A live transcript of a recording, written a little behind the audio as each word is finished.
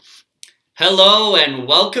Hello and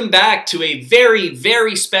welcome back to a very,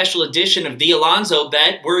 very special edition of the Alonso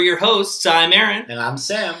Bet. We're your hosts. I'm Aaron. And I'm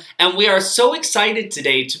Sam. And we are so excited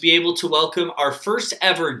today to be able to welcome our first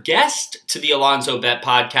ever guest to the Alonso Bet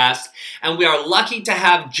podcast. And we are lucky to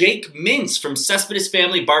have Jake Mintz from Céspedes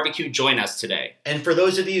Family BBQ join us today. And for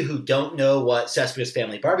those of you who don't know what Céspedes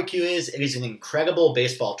Family BBQ is, it is an incredible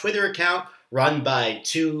baseball Twitter account run by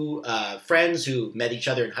two friends who met each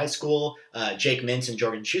other in high school, Jake Mintz and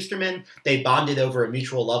Jordan Schusterman. They bonded over a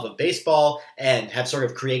mutual love of baseball and have sort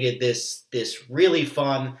of created this really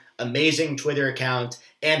fun, amazing Twitter account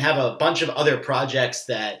and have a bunch of other projects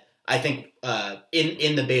that I think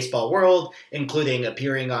in the baseball world, including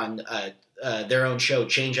appearing on their own show,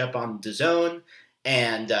 Change Up on DAZN.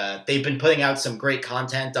 And they've been putting out some great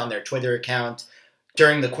content on their Twitter account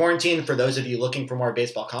during the quarantine for those of you looking for more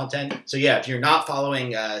baseball content. So yeah, if you're not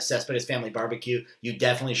following Céspedes Family BBQ, you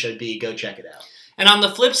definitely should be. Go check it out. And on the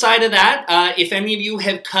flip side of that, if any of you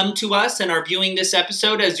have come to us and are viewing this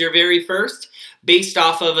episode as your very first, based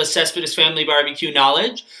off of a Céspedes Family BBQ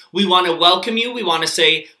knowledge, we want to welcome you. We want to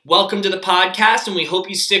say welcome to the podcast, and we hope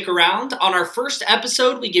you stick around. On our first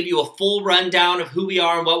episode, we give you a full rundown of who we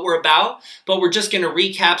are and what we're about, but we're just going to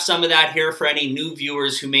recap some of that here for any new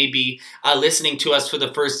viewers who may be listening to us for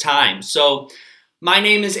the first time. So my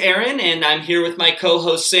name is Aaron, and I'm here with my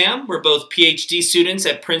co-host Sam. We're both PhD students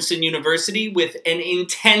at Princeton University with an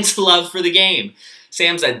intense love for the game.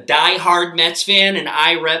 Sam's a diehard Mets fan, and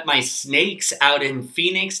I rep my Snakes out in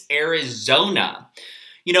Phoenix, Arizona.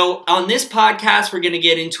 You know, on this podcast, we're going to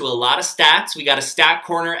get into a lot of stats. We got a stat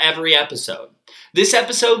corner every episode. This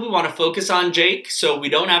episode, we want to focus on Jake, so we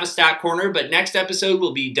don't have a stat corner, but next episode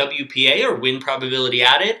will be WPA, or win probability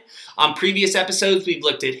added. On previous episodes, we've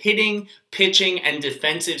looked at hitting, pitching, and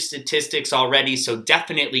defensive statistics already, so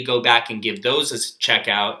definitely go back and give those a check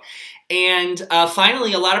out. And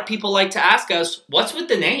finally, a lot of people like to ask us, what's with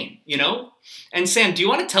the name, you know? And Sam, do you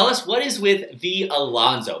want to tell us what is with the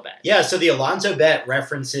Alonso Bet? Yeah, so the Alonso Bet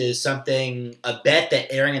references a bet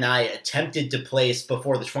that Aaron and I attempted to place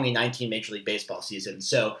before the 2019 Major League Baseball season.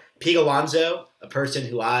 So Pete Alonso, a person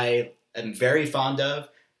who I am very fond of,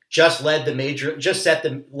 led the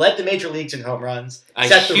major leagues in home runs.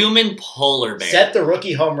 Human polar bear. Set the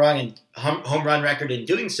rookie home run record in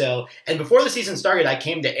doing so. And before the season started, I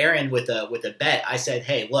came to Aaron with a bet. I said,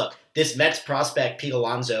 "Hey, look, this Mets prospect Pete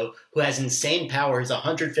Alonso, who has insane power, is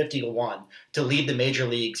 150-1 to lead the major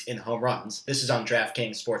leagues in home runs." This is on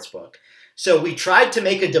DraftKings Sportsbook. So we tried to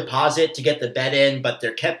make a deposit to get the bet in, but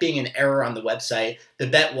there kept being an error on the website. The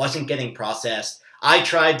bet wasn't getting processed. I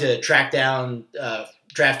tried to track down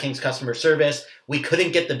DraftKings customer service. We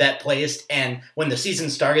couldn't get the bet placed, and when the season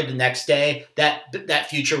started the next day, that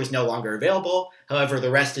feature was no longer available. However,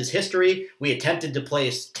 the rest is history. We attempted to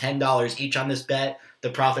place $10 each on this bet. The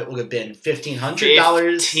profit would have been $1,500.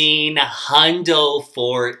 $1,500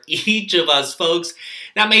 for each of us, folks.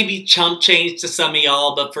 That may be chump change to some of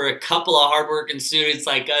y'all, but for a couple of hardworking students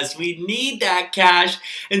like us, we need that cash.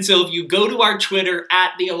 And so if you go to our Twitter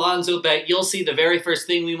at the Alonso Bet, you'll see the very first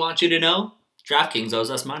thing we want you to know. DraftKings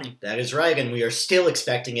owes us money. That is right, and we are still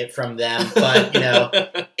expecting it from them. But,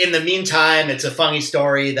 in the meantime, it's a funny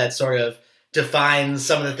story that sort of defines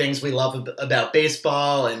some of the things we love about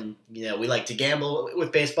baseball, and, we like to gamble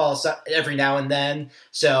with baseball every now and then.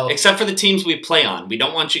 So, except for the teams we play on. We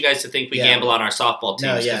don't want you guys to think we gamble on our softball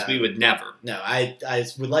teams, because we would never. No, I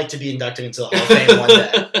would like to be inducted into the Hall of Fame one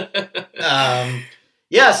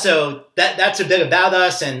day. So that's a bit about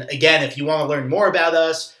us, and again, if you want to learn more about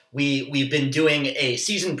us, We've been doing a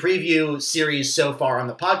season preview series so far on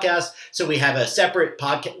the podcast. So we have a separate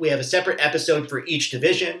podcast. We have a separate episode for each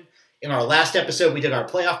division. In our last episode, we did our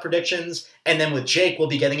playoff predictions, and then with Jake, we'll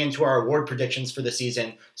be getting into our award predictions for the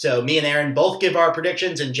season. So me and Aaron both give our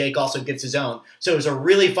predictions, and Jake also gives his own. So it was a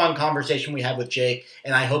really fun conversation we had with Jake,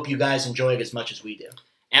 and I hope you guys enjoy it as much as we do.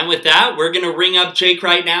 And with that, we're going to ring up Jake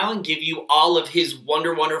right now and give you all of his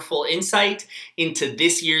wonderful insight into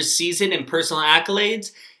this year's season and personal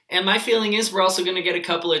accolades. And my feeling is we're also going to get a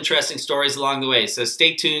couple interesting stories along the way. So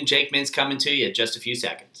stay tuned. Jake Mintz coming to you in just a few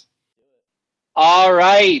seconds. All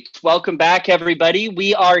right. Welcome back, everybody.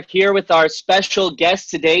 We are here with our special guest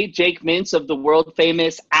today, Jake Mintz of the world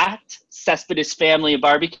famous at Céspedes Family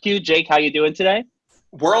BBQ. Jake, how you doing today?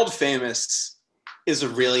 World famous is a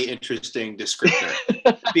really interesting descriptor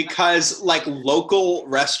because local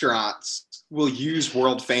restaurants will use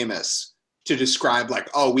world famous to describe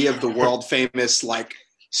we have the world famous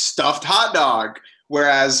stuffed hot dog,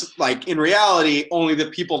 whereas in reality only the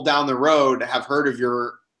people down the road have heard of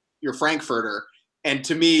your Frankfurter. And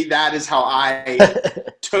to me, that is how I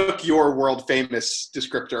took your world famous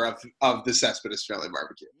descriptor of the Céspedes Family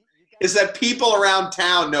BBQ. is that people around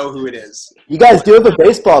town know who it is. You guys do have a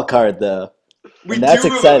baseball card, though. We And do that's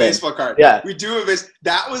have exciting. a baseball card. Yeah. We do have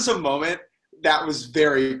that was a moment that was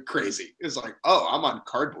very crazy. It was like, oh, I'm on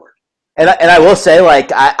cardboard. And I will say,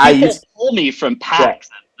 like, I People used pull me from packs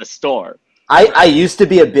at the store. I used to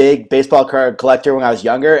be a big baseball card collector when I was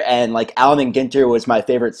younger, and like Allen and Ginter was my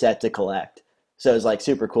favorite set to collect. So it was like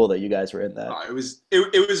super cool that you guys were in that. It was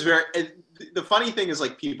very. The funny thing is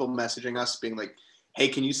like people messaging us being like, "Hey,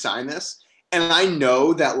 can you sign this?" And I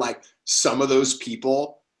know that like some of those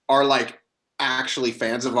people are like actually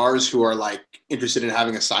fans of ours who are like interested in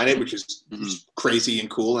having us sign it, which is crazy and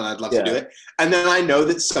cool, and I'd love to do it. And then I know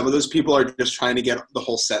that some of those people are just trying to get the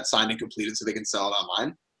whole set signed and completed so they can sell it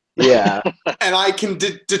online. Yeah. And I can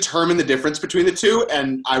determine the difference between the two,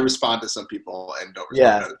 and I respond to some people and don't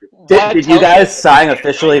respond to other people. Did you guys sign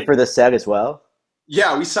officially for the set as well?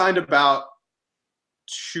 Yeah, we signed about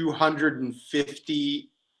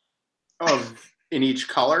 250 of in each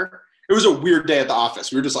color. It was a weird day at the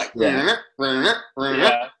office. We were just like, Yeah.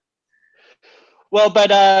 Well, but,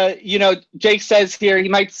 Jake says here he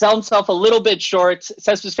might sell himself a little bit short.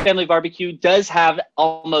 Céspedes Family Barbecue does have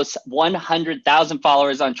almost 100,000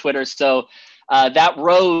 followers on Twitter. So that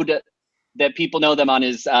road that people know them on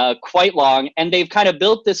is quite long. And they've kind of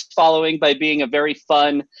built this following by being a very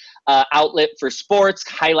fun outlet for sports,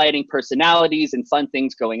 highlighting personalities and fun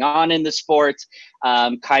things going on in the sport,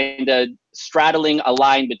 kind of straddling a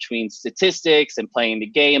line between statistics and playing the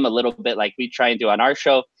game a little bit like we try and do on our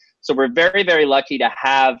show. So we're very, very lucky to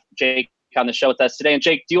have Jake on the show with us today. And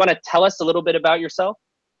Jake, do you want to tell us a little bit about yourself?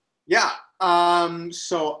 Yeah.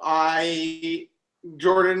 So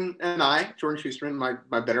Jordan Schusterman,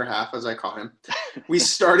 my better half, as I call him, we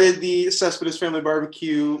started the Céspedes Family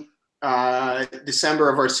Barbecue December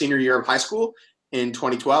of our senior year of high school in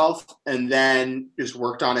 2012, and then just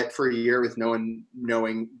worked on it for a year with no one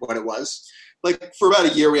knowing what it was. Like for about a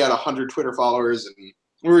year, we had 100 Twitter followers, and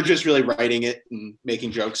we were just really writing it and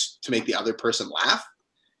making jokes to make the other person laugh,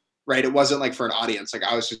 right? It wasn't like for an audience. Like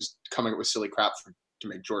I was just coming up with silly crap to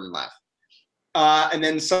make Jordan laugh. And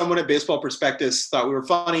then someone at Baseball Prospectus thought we were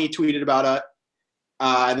funny, tweeted about it,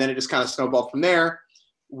 and then it just kind of snowballed from there.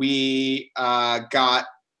 We got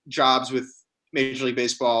jobs with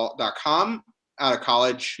MajorLeagueBaseball.com out of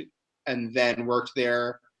college, and then worked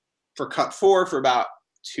there for Cut 4 for about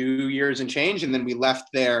 2 years and change, and then we left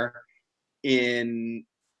there in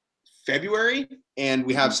February, and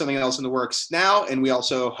we have something else in the works now, and we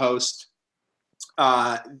also host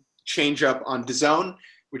Change Up on DAZN,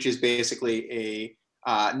 which is basically a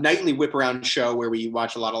nightly whip around show where we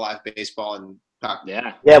watch a lot of live baseball and talk.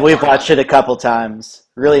 Yeah, we've watched it a couple times.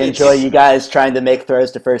 Really enjoy you guys trying to make throws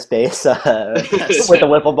to first base with the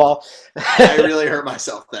wiffle ball. I really hurt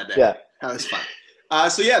myself that day. Yeah, that was fun.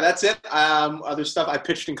 So yeah, that's it. Other stuff. I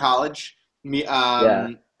pitched in college.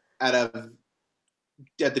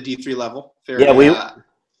 At the D3 level.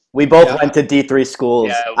 We both went to D3 schools.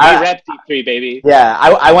 Yeah, we rep D3, baby. Yeah,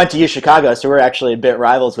 I went to U Chicago, so we're actually a bit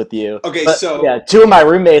rivals with you. Okay, but, so yeah, 2 of my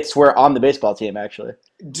roommates were on the baseball team actually.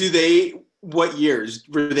 What years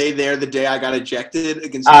were they there? The day I got ejected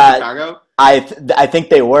against Chicago? I think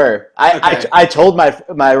they were. I told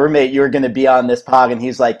my roommate you were going to be on this pod, and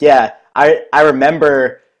he's like, yeah, I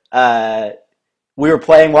remember. We were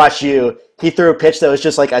playing Watch U. He threw a pitch that was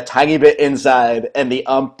just like a tiny bit inside, and the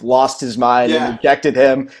ump lost his mind and ejected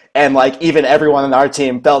him. And like even everyone on our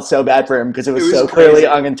team felt so bad for him because it was so clearly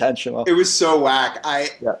unintentional. It was so whack.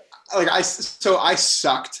 I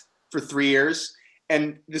sucked for 3 years,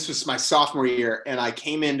 and this was my sophomore year. And I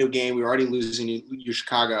came into a game, we were already losing to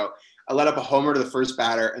Chicago. I let up a homer to the first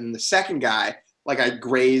batter, and the second guy, like I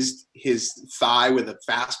grazed his thigh with a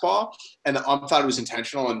fastball, and the ump thought it was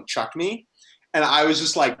intentional and chucked me. And I was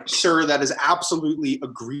just like, sir, that is absolutely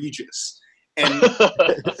egregious. And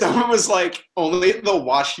someone was like, only the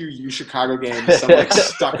Wash U Chicago game, some like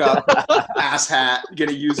stuck up asshat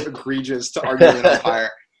gonna use egregious to argue with an umpire.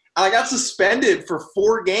 And I got suspended for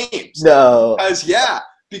 4 games. No.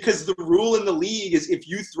 Because the rule in the league is if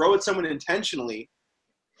you throw at someone intentionally,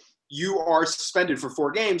 you are suspended for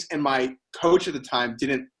 4 games. And my coach at the time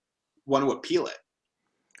didn't want to appeal it.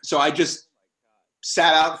 So I just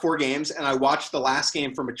sat out 4 games, and I watched the last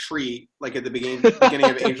game from a tree, like at the beginning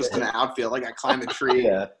of Angels in the outfield. Like I climbed the tree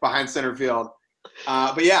behind center field.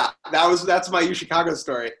 But yeah, that's my U Chicago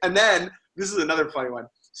story. And then this is another funny one.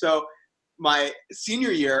 So my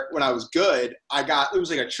senior year, when I was good, it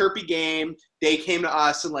was like a chirpy game. They came to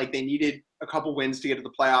us and like they needed a couple wins to get to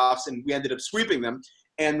the playoffs, and we ended up sweeping them.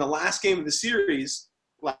 And the last game of the series,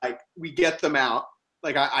 like we get them out.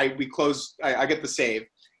 Like I get the save.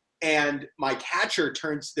 And my catcher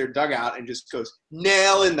turns to their dugout and just goes,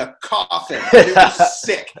 "Nail in the coffin." And it was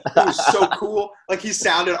sick. It was so cool. Like, he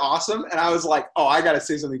sounded awesome. And I was like, oh, I got to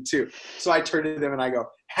say something too. So I turned to them and I go,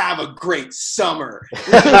 "Have a great summer."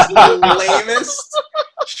 Which was the lamest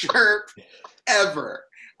chirp ever.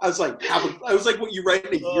 I was like, what you write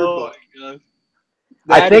in a yearbook.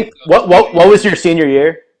 I think, what was your senior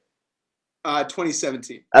year?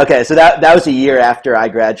 2017. Okay, so that was a year after I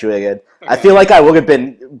graduated. Okay. I feel like I would have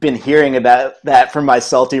been hearing about that from my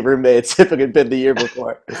salty roommates if it had been the year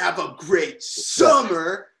before. Have a great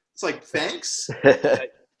summer. It's like, thanks.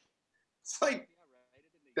 It's like,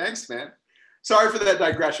 thanks, man. Sorry for that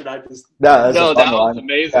digression. That was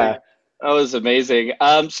amazing. Yeah. That was amazing.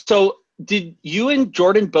 So did you and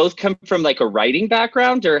Jordan both come from like a writing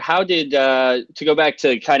background, or how did, to go back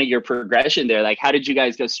to kind of your progression there, like how did you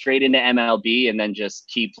guys go straight into MLB and then just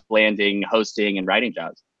keep landing hosting and writing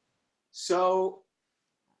jobs? So,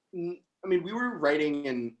 I mean, we were writing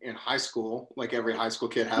in high school, like every high school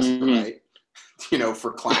kid has to write,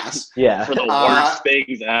 for class. Yeah. For the worst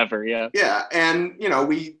things ever, yeah. Yeah, and,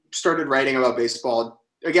 we started writing about baseball,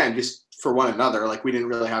 again, just for one another. Like, we didn't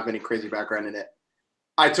really have any crazy background in it.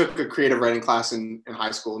 I took a creative writing class in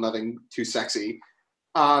high school, nothing too sexy.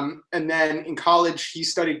 And then in college, he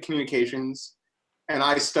studied communications, and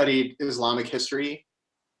I studied Islamic history,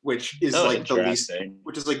 which is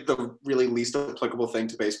the really least applicable thing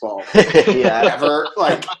to baseball ever.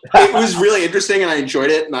 Like, it was really interesting, and I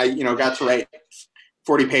enjoyed it, and I got to write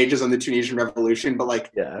 40 pages on the Tunisian Revolution,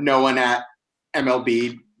 but no one at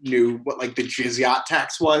MLB knew what like the jizya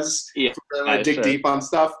tax was. Yeah, I dig deep on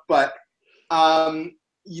stuff, but then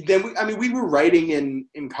we were writing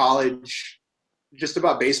in college just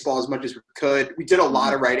about baseball as much as we could. We did a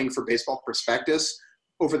lot of writing for Baseball Prospectus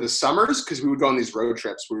over the summers because we would go on these road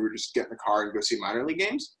trips where we would just get in the car and go see minor league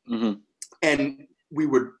games. Mm-hmm. And we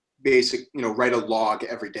would write a log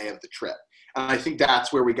every day of the trip. And I think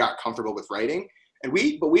that's where we got comfortable with writing. But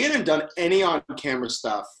we hadn't done any on-camera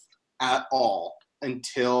stuff at all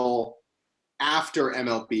until after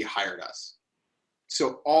MLB hired us.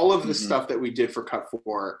 So all of the stuff that we did for Cut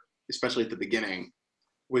 4, especially at the beginning,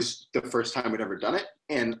 was the first time we'd ever done it.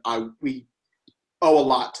 And we owe a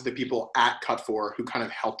lot to the people at Cut 4 who kind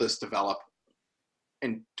of helped us develop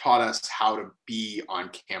and taught us how to be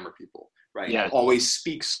on-camera people, right? Yeah. Always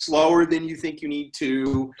speak slower than you think you need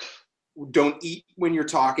to. Don't eat when you're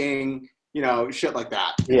talking, shit like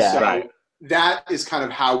that. Yeah. So that is kind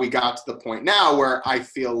of how we got to the point now where I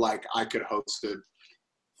feel like I could host a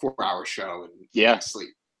 4-hour show and sleep,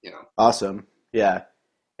 Awesome. Yeah.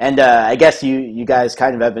 And I guess you guys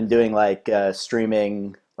kind of have been doing like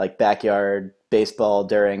streaming like backyard baseball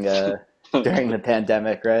during the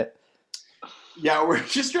pandemic, right? Yeah, we're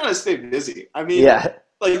just trying to stay busy. I mean,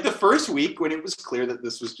 like the first week when it was clear that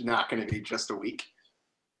this was not going to be just a week,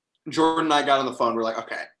 Jordan and I got on the phone. We're like,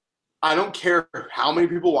 okay, I don't care how many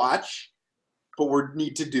people watch, but we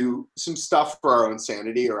need to do some stuff for our own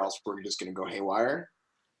sanity or else we're just going to go haywire.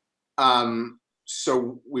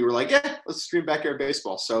 So we were like, let's stream backyard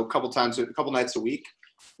baseball. So a couple nights a week,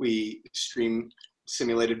 we stream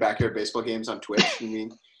simulated backyard baseball games on Twitch. I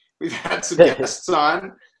mean, we've had some guests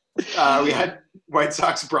on. We had White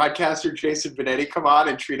Sox broadcaster Jason Benetti come on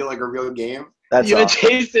and treat it like a real game. That's awesome.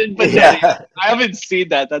 Jason Benetti. Yeah. I haven't seen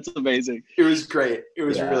that. That's amazing. It was great. It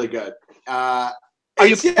was really good. Are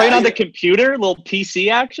you playing on the computer? Little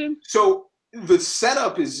PC action? So the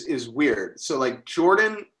setup is weird. So like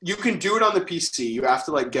Jordan, you can do it on the PC. You have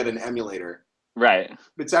to like get an emulator. Right.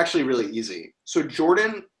 It's actually really easy. So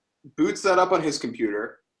Jordan boots that up on his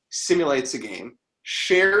computer, simulates a game,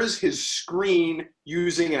 shares his screen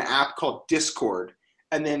using an app called Discord,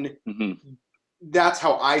 and then that's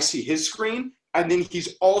how I see his screen. And then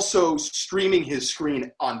he's also streaming his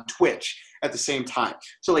screen on Twitch at the same time.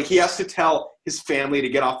 So like he has to tell his family to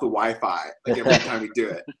get off the Wi-Fi like every time we do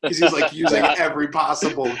it because he's like using every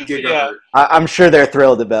possible gigahertz. Yeah. I'm sure they're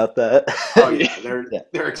thrilled about that. Oh yeah,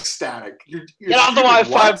 they're ecstatic. You're get off the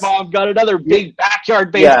Wi-Fi, Mom. Got another big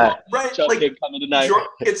backyard baseball right? Like coming tonight.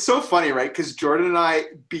 It's so funny, right? Because Jordan and I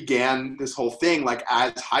began this whole thing like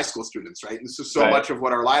as high school students, right? And so much of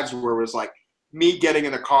what our lives were was like me getting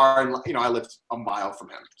in the car and I lived a mile from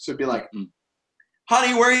him, so it'd be like.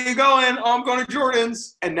 Honey, where are you going? Oh, I'm going to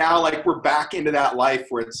Jordan's. And now, like, we're back into that life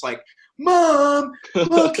where it's like, Mom, can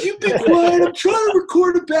you be quiet? I'm trying to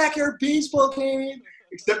record a backyard baseball game.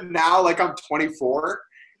 Except now, like, I'm 24.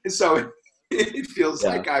 And so it feels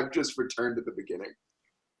like I've just returned to the beginning.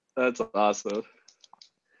 That's awesome.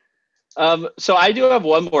 So I do have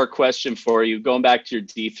one more question for you, going back to your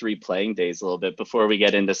D3 playing days a little bit before we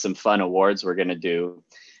get into some fun awards we're going to do.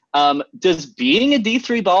 Does being a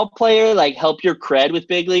D3 ball player like help your cred with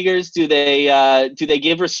big leaguers? Do they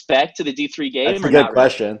give respect to the D3 game? That's a good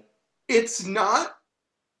question. It's not.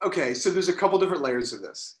 Okay, so there's a couple different layers of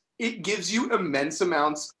this. It gives you immense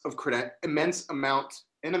amount of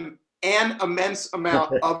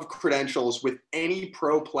credentials with any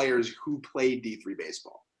pro players who play D3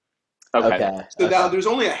 baseball. Okay. So now there's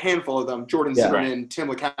only a handful of them: Jordan Zimmerman, Tim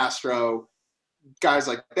LeCastro, guys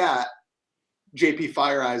like that, JP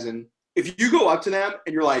Fireeisen. If you go up to them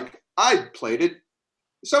and you're like, "I played it,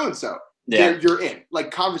 so and so," you're in.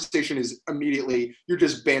 Like, conversation is immediately, you're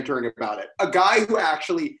just bantering about it. A guy who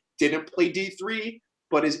actually didn't play D3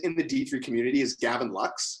 but is in the D3 community is Gavin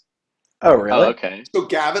Lux. Oh, really? Oh, okay. So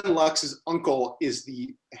Gavin Lux's uncle is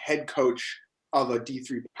the head coach of a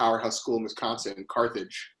D3 powerhouse school in Wisconsin,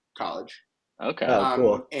 Carthage College. Okay. Oh,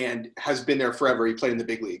 cool. And has been there forever. He played in the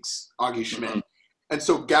big leagues, Augie Schmidt. Mm-hmm. And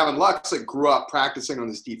so Gavin Lux grew up practicing on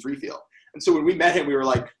this D3 field. And so when we met him, we were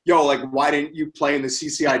like, "Yo, why didn't you play in the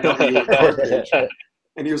CCIW at Carthage?"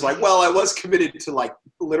 And he was like, "Well, I was committed to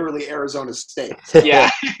literally Arizona State." Yeah.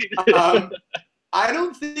 I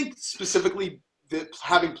don't think specifically that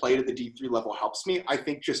having played at the D3 level helps me. I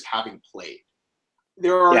think just having played.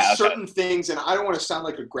 There are certain things, and I don't want to sound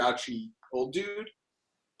like a grouchy old dude,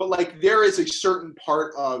 but there is a certain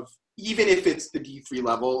part of, even if it's the D3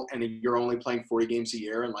 level and you're only playing 40 games a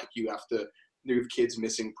year and you have kids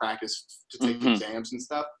missing practice to take exams and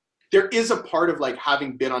stuff, there is a part of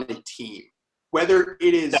having been on a team, whether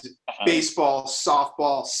it is baseball,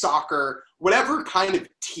 softball, soccer, whatever kind of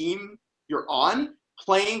team you're on,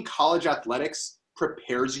 playing college athletics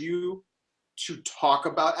prepares you to talk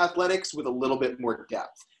about athletics with a little bit more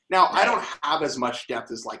depth. Now, I don't have as much depth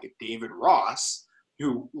as a David Ross,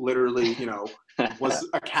 who literally, was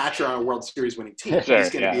a catcher on a World Series winning team. Sure, he's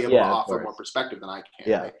going to be able to offer more perspective than I can.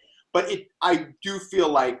 Yeah. Right? But I do feel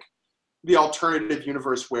like the alternative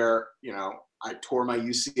universe where, I tore my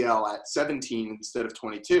UCL at 17 instead of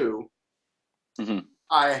 22,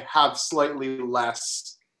 I have slightly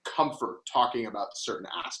less comfort talking about certain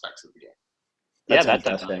aspects of the game. That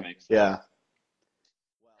definitely makes sense. Yeah.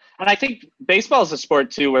 And I think baseball is a sport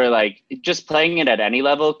too where just playing it at any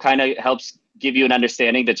level kind of helps give you an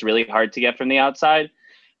understanding that's really hard to get from the outside.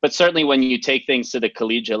 But certainly when you take things to the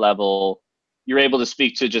collegiate level, you're able to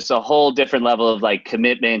speak to just a whole different level of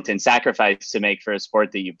commitment and sacrifice to make for a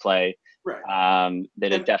sport that you play. Right.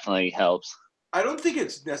 It definitely helps. I don't think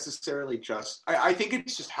it's necessarily just, I think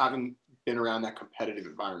it's just having been around that competitive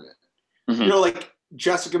environment.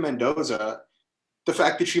 Jessica Mendoza, the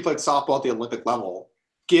fact that she played softball at the Olympic level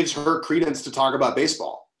gives her credence to talk about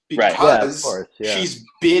baseball because she's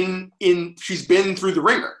been through the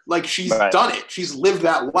ringer. She's done it. She's lived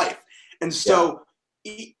that life. And so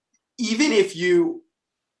even if you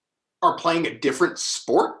are playing a different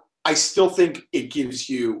sport, I still think it gives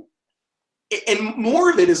you, and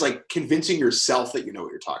more of it is convincing yourself that you know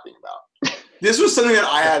what you're talking about. This was something that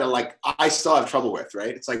I had I still have trouble with,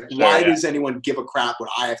 right? It's why does anyone give a crap what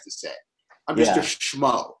I have to say? I'm just a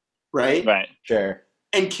schmo, right? Right. Sure.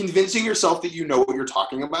 And convincing yourself that you know what you're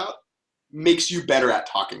talking about makes you better at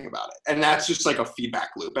talking about it. And that's just a feedback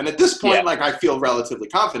loop. And at this point, I feel relatively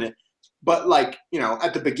confident. But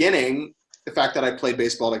at the beginning, the fact that I played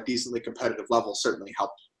baseball at decently competitive level certainly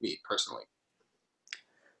helped me personally.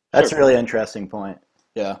 That's a really interesting point.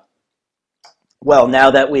 Yeah. Well,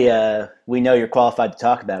 now that we know you're qualified to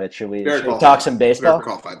talk about it, should we talk some baseball?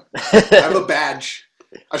 Very qualified. I have a badge.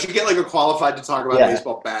 I should get a qualified to talk about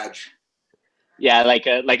baseball badge. Yeah, like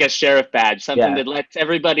a sheriff badge, something that lets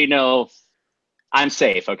everybody know I'm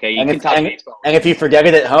safe. Okay, you can talk baseball. And if you forget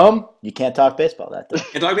it at home, you can't talk baseball that day.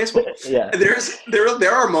 Can't talk baseball. Yeah.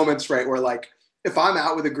 There are moments, right, where if I'm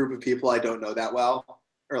out with a group of people I don't know that well,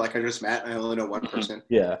 or I just met and I only know one person,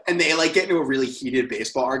 and they get into a really heated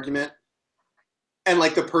baseball argument, and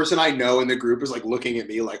the person I know in the group is looking at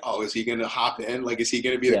me oh, is he gonna hop in? Is he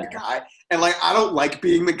gonna be the guy? And I don't like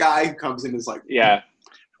being the guy who comes in as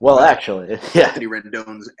well, actually, Anthony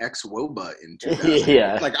Rendon's ex-Woba in 2000.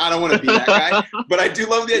 I don't want to be that guy, but I do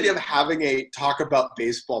love the idea of having a talk about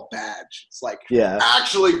baseball badge. It's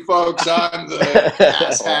actually, folks, I'm the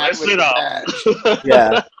ass hat with the badge.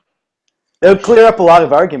 Yeah. It would clear up a lot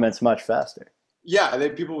of arguments much faster. Yeah,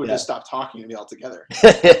 then people would just stop talking to me altogether.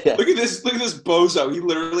 Look at this bozo. He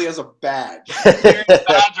literally has a badge. Carrying his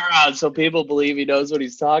badge around so people believe he knows what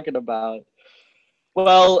he's talking about.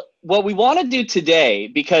 Well, what we want to do today,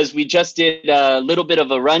 because we just did a little bit of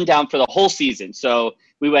a rundown for the whole season. So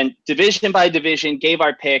we went division by division, gave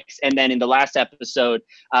our picks, and then in the last episode,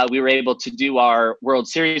 we were able to do our World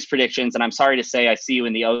Series predictions. And I'm sorry to say, I see you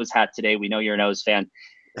in the O's hat today. We know you're an O's fan.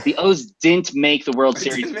 The O's didn't make the World They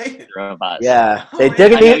Series. didn't make it. Of us. Yeah, Oh, they man.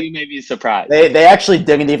 didn't. I know you may be surprised. They actually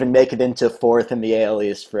didn't even make it into fourth in the AL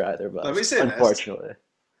East for either of us. Let me say this. Unfortunately.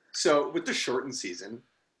 So with the shortened season,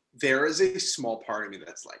 there is a small part of me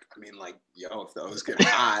that's like, yo, if the O's get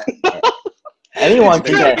hot, Anyone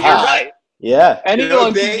can get hot. Right. Yeah.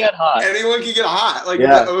 Anyone can get hot. Anyone can get hot. Like,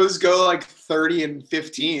 Yeah. if the O's go like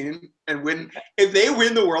 30-15 and win, if they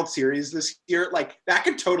win the World Series this year, like that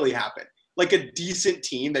could totally happen. Like a decent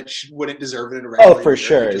team that wouldn't deserve it in a regular Oh, for year,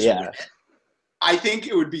 sure. could just Yeah. win it. I think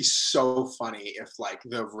it would be so funny if like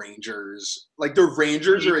the Rangers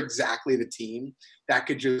are exactly the team that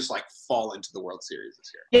could just like fall into the World Series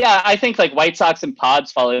this year. Yeah, I think like White Sox and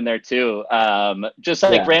Pods fall in there too. Just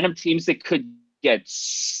like random teams that could get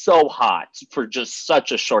so hot for just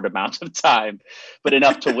such a short amount of time, but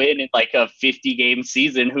enough to win in like a 50-game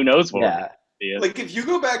season. Who knows what? Yeah. Like if you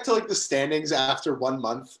go back to like the standings after 1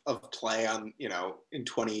 month of play on, in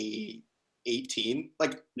 2018,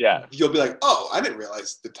 like you'll be like, oh, I didn't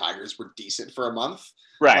realize the Tigers were decent for a month.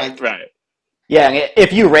 Right. Yeah,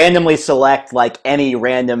 if you randomly select like any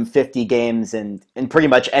random 50 games in pretty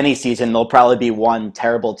much any season, there'll probably be one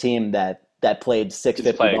terrible team that played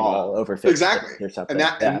 650 ball over 50 exactly or something.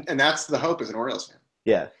 And that's the hope as an Orioles fan.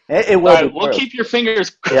 Yeah, it will. Right, we'll keep your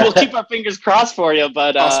fingers. Yeah. We'll keep our fingers crossed for you,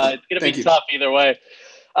 but awesome. It's gonna be tough either way.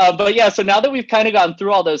 But yeah, so now that we've kind of gone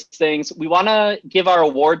through all those things, we want to give our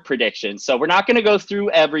award predictions. So we're not going to go through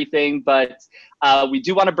everything, but we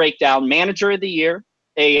do want to break down Manager of the Year,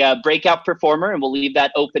 a breakout performer, and we'll leave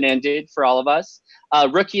that open-ended for all of us.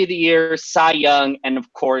 Rookie of the Year, Cy Young, and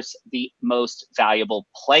of course, the most valuable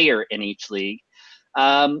player in each league.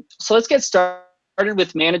 So let's get started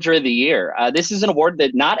with Manager of the Year. This is an award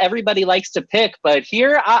that not everybody likes to pick, but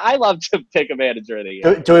here I love to pick a Manager of the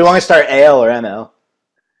Year. Do we want to start AL or ML?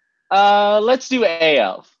 Let's do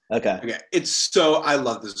AL. Okay. I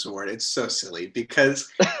love this award. It's so silly because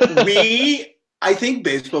I think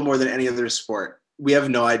baseball more than any other sport, we have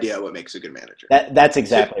no idea what makes a good manager. That's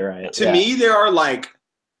exactly right. To me, there are like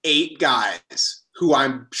 8 guys who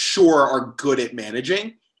I'm sure are good at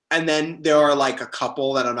managing. And then there are like a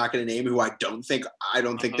couple that I'm not going to name who I don't think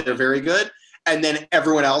they're very good. And then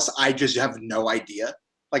everyone else, I just have no idea.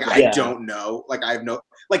 Like, I don't know. Like, I have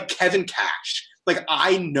like Kevin Cash. Like,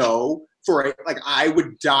 I know I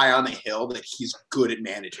would die on the hill that he's good at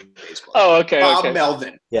managing baseball. Oh, okay. Bob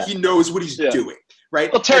Melvin. Yeah. He knows what he's doing,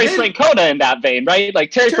 right? Well, Terry Francona in that vein, right?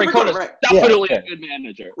 Like, Terry Francona is definitely a good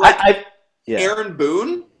manager. Right? Aaron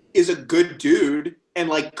Boone is a good dude and,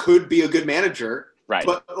 like, could be a good manager. Right.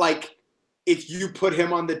 But, like, if you put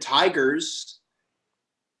him on the Tigers,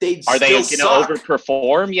 are they going to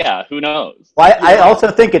overperform? Yeah, who knows? Well, I also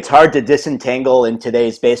think it's hard to disentangle in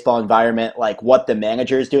today's baseball environment, like what the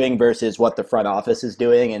manager is doing versus what the front office is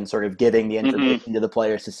doing, and sort of giving the information to the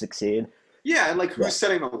players to succeed. Yeah, and like who's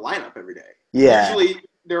setting the lineup every day? Yeah. Usually,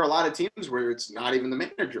 there are a lot of teams where it's not even the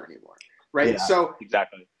manager anymore, right? Yeah. So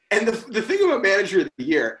exactly. And the thing about Manager of the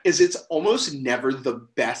Year is it's almost never the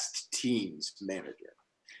best team's manager.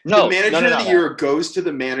 No, the Manager of the Year goes to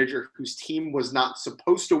the manager whose team was not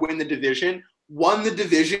supposed to win the division, won the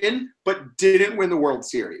division, but didn't win the World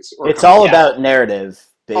Series. It's all about narrative.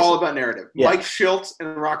 Basically. All about narrative. Yeah. Mike Schultz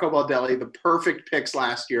and Rocco Baldelli, the perfect picks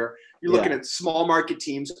last year. You're looking at small market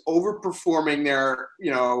teams overperforming their,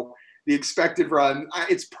 the expected run.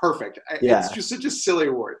 It's perfect. It's just such a silly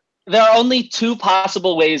award. There are only 2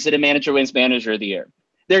 possible ways that a manager wins Manager of the Year.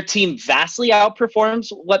 Their team vastly outperforms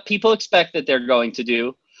what people expect that they're going to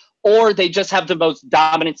do, or they just have the most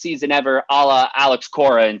dominant season ever, a la Alex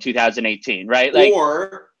Cora in 2018, right? Like,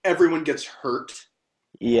 or everyone gets hurt.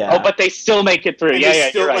 Yeah. Oh, but they still make it through.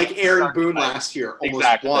 Still, right. Like Aaron Boone last year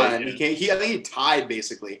almost won. Yeah. I think he tied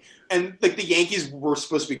basically. And like the Yankees were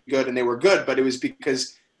supposed to be good, and they were good, but it was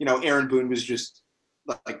because Aaron Boone was just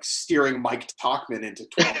like steering Mike Tauchman into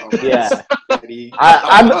 12 home runs. Yeah.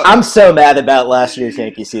 I'm so mad about last year's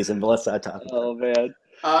Yankee season, but let's not talk about it. Oh man.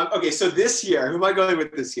 Okay, so this year, who am I going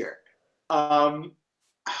with this year? I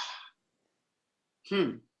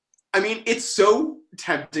mean, it's so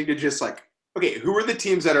tempting to just like, okay, who are the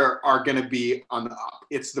teams that are going to be on the up?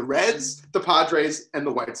 It's the Reds, the Padres, and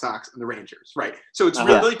the White Sox, and the Rangers, right? So it's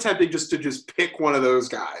really tempting just to pick one of those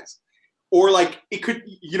guys. Or like it could,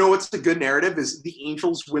 what's a good narrative is the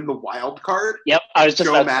Angels win the wild card. Yep, I was just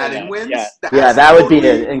Joe Madden wins. Yeah, that would be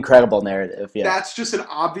an incredible narrative. Yeah, that's just an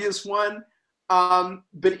obvious one.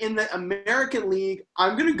 But in the American League,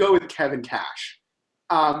 I'm going to go with Kevin Cash.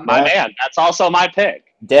 My man, that's also my pick.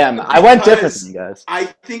 Damn, I went different than you guys. I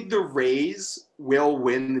think the Rays will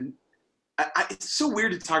win. It's so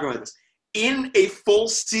weird to talk about this. in a full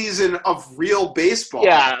season of real baseball,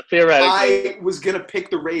 theoretically, I was going to pick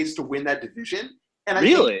the Rays to win that division. And I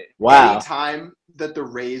really? think Wow. any time that the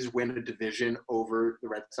Rays win a division over the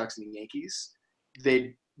Red Sox and the Yankees,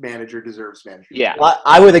 manager deserves manager. Yeah. Well,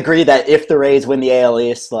 I would agree that if the Rays win the AL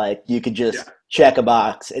East, like, you could just check a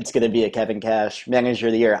box. It's going to be a Kevin Cash Manager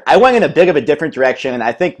of the Year. I went in a bit of a different direction, and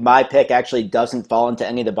I think my pick actually doesn't fall into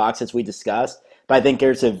any of the boxes we discussed, but I think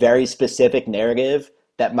there's a very specific narrative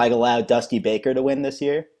that might allow Dusty Baker to win this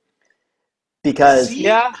year. Because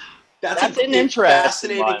that's an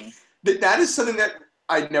interesting one. That is something that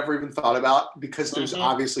I never even thought about because there's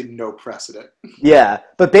obviously no precedent. Yeah,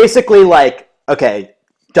 but basically, like, okay,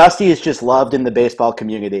 Dusty is just loved in the baseball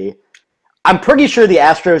community. I'm pretty sure the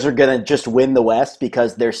Astros are going to just win the West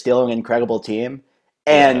because they're still an incredible team.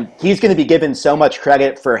 And he's going to be given so much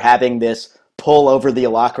credit for having this pull over the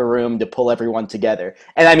locker room to pull everyone together.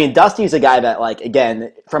 And I mean, Dusty's a guy that, like,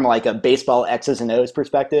 again, from like a baseball X's and O's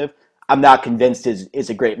perspective, I'm not convinced is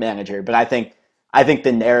a great manager. But I think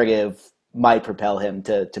the narrative might propel him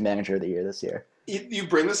to Manager of the Year this year. You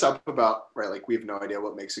bring this up about, right, like we have no idea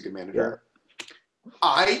what makes a good manager.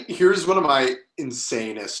 Here's one of my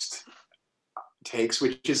insanest takes,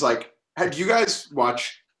 which is like, do you guys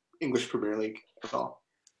watch English Premier League at all?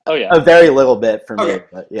 Oh yeah, a very little bit for me.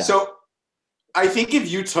 But yeah. So I think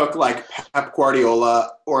if you took like Pep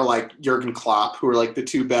Guardiola or like Jurgen Klopp, who are like the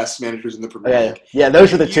two best managers in the Premier League,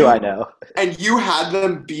 those are the two I know, and you had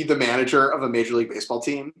them be the manager of a Major League Baseball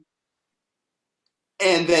team,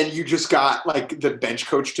 and then you just got like the bench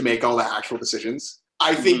coach to make all the actual decisions,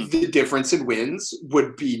 I think the difference in wins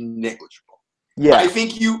would be negligible. Yeah. I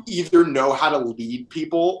think you either know how to lead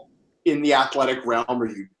people in the athletic realm or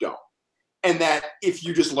you don't. And that if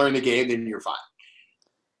you just learn the game, then you're fine.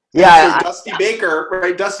 Yeah. So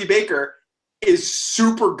Dusty Baker is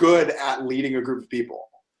super good at leading a group of people.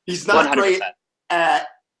 He's not 100%. great at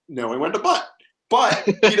knowing when to butt. But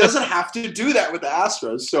he doesn't have to do that with the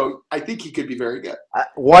Astros, so I think he could be very good.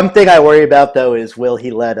 One thing I worry about though is will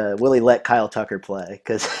he let Kyle Tucker play?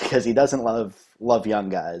 Because he doesn't love young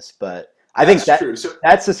guys. But I think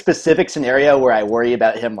that's a specific scenario where I worry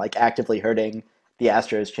about him like actively hurting the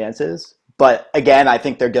Astros' chances. But again, I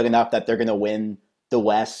think they're good enough that they're going to win the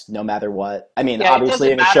West no matter what. I mean,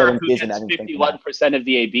 obviously in a shortened season, 51% of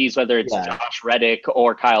the ABs, whether it's Josh Reddick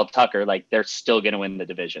or Kyle Tucker, like they're still going to win the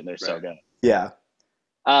division. They're so good. Yeah.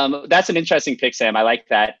 That's an interesting pick, Sam. I like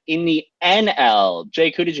that. In the NL,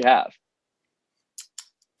 Jake, who did you have?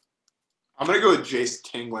 I'm going to go with Jace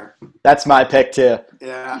Tingler. That's my pick, too.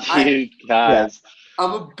 Yeah.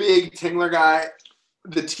 I'm a big Tingler guy.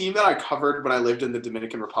 The team that I covered when I lived in the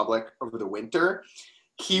Dominican Republic over the winter,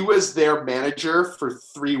 he was their manager for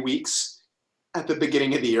 3 weeks at the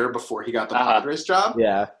beginning of the year before he got the Padres job.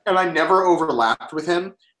 Yeah. And I never overlapped with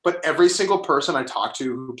him. But every single person I talked to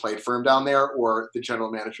who played for him down there or the general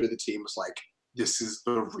manager of the team was like, this is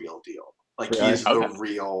the real deal. Like, he is the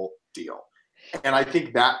real deal. And I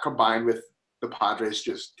think that combined with the Padres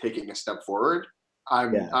just taking a step forward,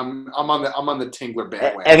 I'm on the Tingler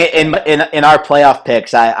bandwagon. And in our playoff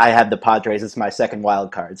picks, I had the Padres as my second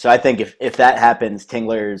wild card. So I think if that happens,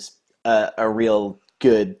 Tingler's a real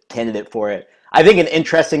good candidate for it. I think an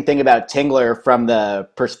interesting thing about Tingler from the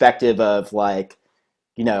perspective of like,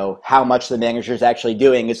 you know, how much the manager is actually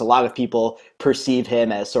doing is a lot of people perceive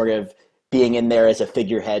him as sort of being in there as a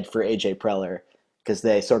figurehead for AJ Preller because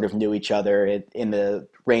they sort of knew each other in the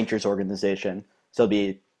Rangers organization. So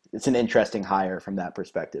it's an interesting hire from that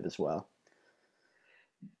perspective as well.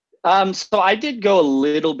 So I did go a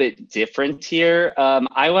little bit different here.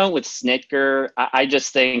 I went with Snitker. I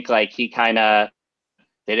just think like he kind of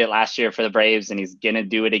did it last year for the Braves and he's going to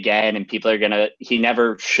do it again. And people are he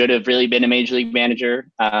never should have really been a major league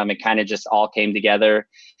manager. It kind of just all came together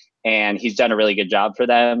and he's done a really good job for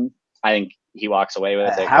them. I think he walks away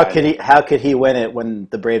with it. How could he win it when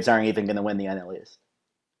the Braves aren't even going to win the NL East?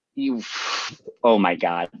 Oh my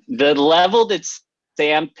God. The level that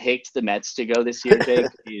Sam picked the Mets to go this year, Jake,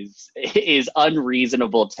 is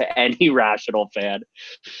unreasonable to any rational fan.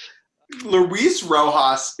 Luis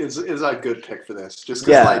Rojas is a good pick for this, just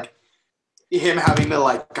because like him having to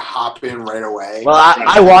like hop in right away. Well,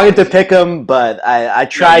 I wanted to pick him, but I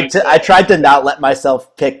tried to not let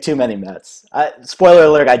myself pick too many Mets. Spoiler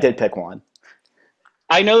alert: I did pick one.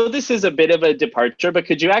 I know this is a bit of a departure, but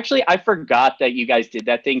could you actually? I forgot that you guys did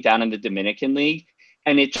that thing down in the Dominican League,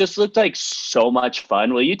 and it just looked like so much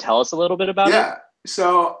fun. Will you tell us a little bit about it? Yeah.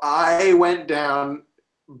 So I went down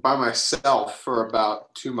by myself for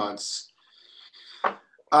about 2 months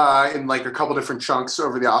in like a couple different chunks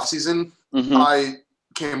over the off season. Mm-hmm. I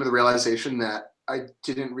came to the realization that I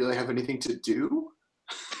didn't really have anything to do.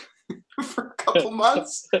 for a couple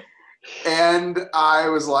months. And I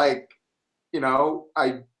was like,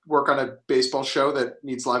 I work on a baseball show that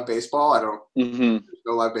needs live baseball. I don't there's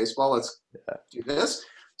no live baseball. Let's do this.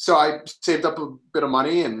 So I saved up a bit of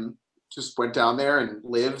money and just went down there and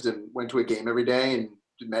lived and went to a game every day and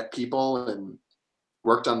met people and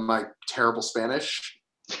worked on my terrible Spanish.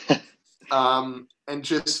 And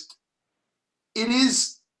just, it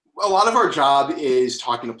is, a lot of our job is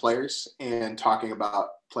talking to players and talking about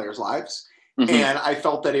players' lives. And I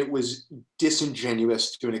felt that it was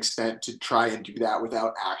disingenuous to an extent to try and do that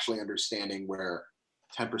without actually understanding where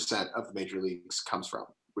 10% of the major leagues comes from,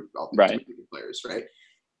 with all the players, right?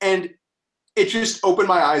 And it just opened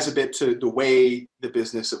my eyes a bit to the way the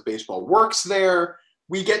business of baseball works there.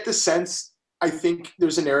 We get the sense, I think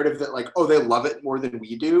there's a narrative that like, oh, they love it more than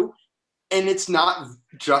we do. And it's not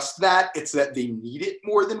just that, it's that they need it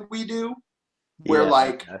more than we do.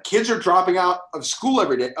 Where kids are dropping out of school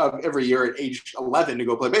every year at age 11 to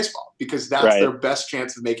go play baseball because that's their best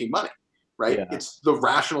chance of making money, right? Yeah. It's the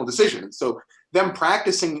rational decision. And so them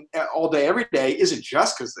practicing all day, every day isn't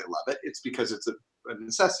just because they love it. It's because it's a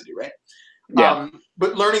necessity, right? Yeah.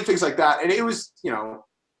 But learning things like that. And it was,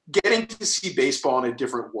 getting to see baseball in a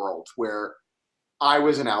different world where I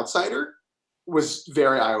was an outsider was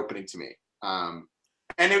very eye-opening to me.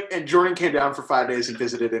 And Jordan came down for 5 days and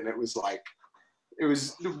visited, and it was like, it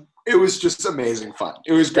was just amazing fun.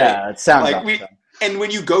 It was great. Yeah, it sounds like awesome. And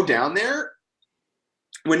when you go down there,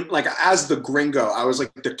 as the gringo, I was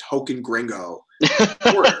like the token gringo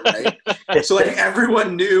reporter, right? So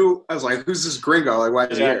everyone knew. I was like, "Who's this gringo? Like, why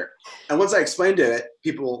is he here?" And once I explained to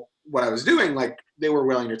people what I was doing, they were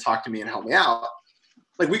willing to talk to me and help me out.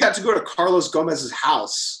 We got to go to Carlos Gomez's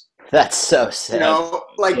house. That's so sick.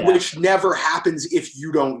 Which never happens if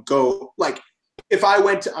you don't go. If I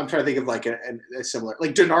went to, I'm trying to think of a similar,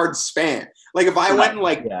 Denard Span. If I went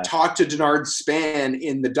and talked to Denard Span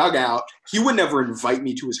in the dugout, he would never invite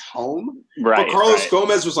me to his home. Right. But Carlos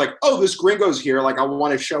Gomez was like, oh, this gringo's here. I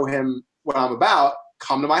want to show him what I'm about.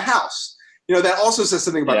 Come to my house. That also says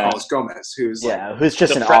something about Carlos Gomez, who's who's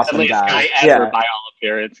just an awesome guy ever by all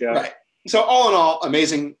appearance. Yeah. Right. So all in all,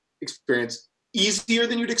 amazing experience. Easier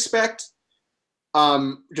than you'd expect.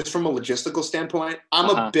 Just from a logistical standpoint, I'm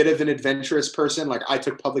a bit of an adventurous person. I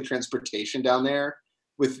took public transportation down there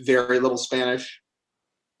with very little Spanish.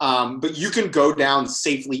 But you can go down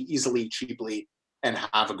safely, easily, cheaply, and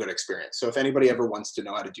have a good experience. So if anybody ever wants to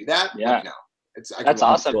know how to do that, let me know. That's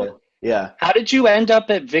awesome. Cool. Yeah. How did you end up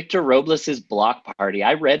at Victor Robles's block party?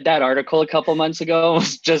 I read that article a couple months ago. It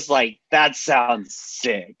was just that sounds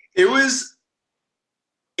sick. It was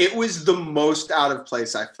the most out of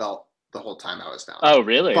place I felt the whole time I was down. Oh,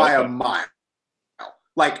 really? By a mile.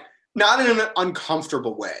 Not in an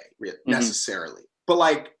uncomfortable way, necessarily.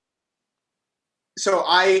 But so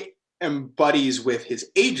I am buddies with his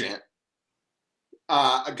agent,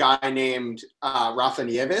 a guy named Rafa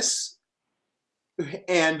Nieves.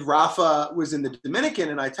 And Rafa was in the Dominican,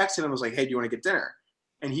 and I texted him. I was like, hey, do you want to get dinner?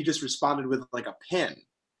 And he just responded with a pin.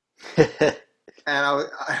 And I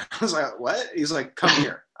was like, what? He's like, come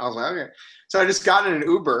here. I was like, okay. So I just got in an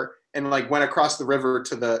Uber and went across the river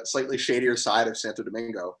to the slightly shadier side of Santo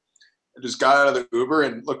Domingo. I just got out of the Uber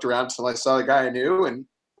and looked around until I saw the guy I knew, and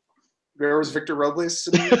there was Victor Robles,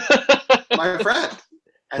 my friend.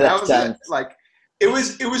 And that was it.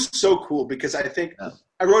 It was so cool because I think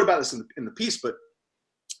I wrote about this in the piece, but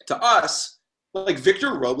to us,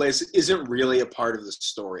 Victor Robles isn't really a part of the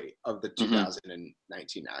story of the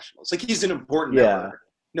 2019 Nationals. He's an important member,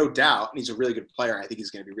 no doubt, and he's a really good player, and I think he's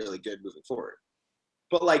going to be really good moving forward.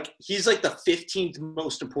 But he's the 15th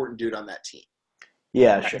most important dude on that team.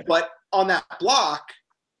 Yeah, sure. But on that block,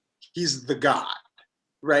 he's the god,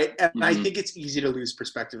 right? And I think it's easy to lose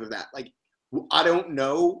perspective of that. I don't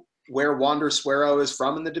know where Wander Suero is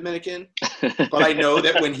from in the Dominican, but I know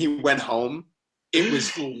that when he went home, it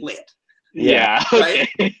was lit. Yeah. Right?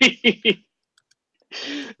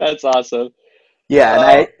 That's awesome. Yeah,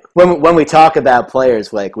 and when we talk about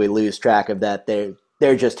players, we lose track of that.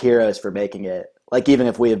 They're just heroes for making it. Even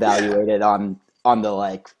if we evaluate it on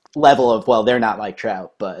the level of, they're not like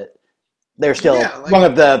Trout, but they're still one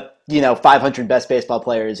of the 500 best baseball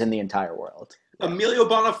players in the entire world. Emilio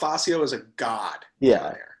Bonifacio is a god.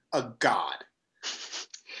 Yeah, a god.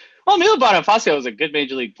 Well, Emilio Bonifacio is a good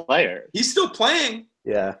major league player. He's still playing.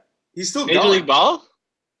 Yeah, he's still major league ball.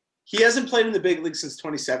 He hasn't played in the big league since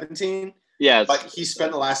 2017. Yeah, but he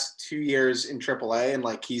spent the last 2 years in AAA, and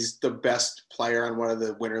he's the best player on one of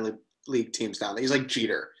the winter league teams down there. He's like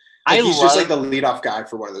Jeter. He's just the leadoff guy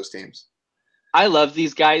for one of those teams. I love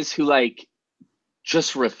these guys who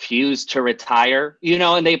just refuse to retire,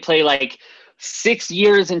 and they play 6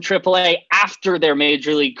 years in AAA after their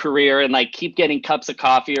major league career and like keep getting cups of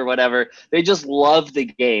coffee or whatever. They just love the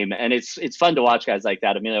game, and it's fun to watch guys like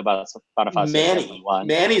that. Emilio Bonifacio.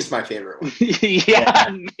 Manny's my favorite one.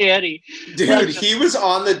 Yeah, Manny. Dude, he was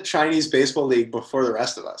on the Chinese Baseball League before the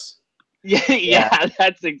rest of us. Yeah,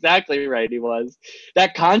 that's exactly right. He was.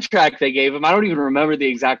 That contract they gave him, I don't even remember the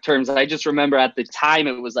exact terms. I just remember at the time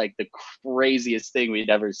it was like the craziest thing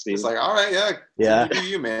we'd ever seen. It's like, all right, Yeah. You do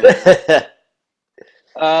you, man.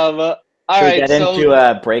 All Should right, we get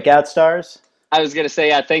into breakout stars? I was going to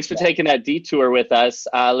say, thanks for taking that detour with us.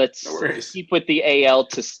 Let's keep with the AL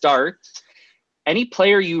to start. Any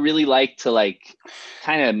player you really like to like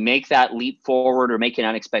kind of make that leap forward or make an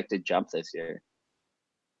unexpected jump this year?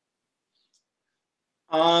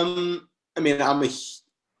 I mean, I'm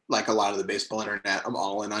like a lot of the baseball internet, I'm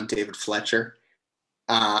all in on David Fletcher.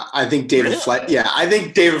 I think David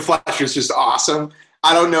Fletcher is just awesome.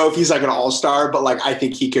 I don't know if he's like an all-star, but like I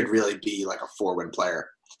think he could really be like a 4-win player.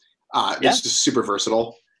 It's just super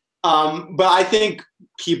versatile. But I think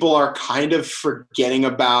people are kind of forgetting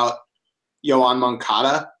about Yoan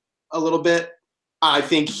Moncada a little bit. I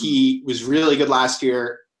think he was really good last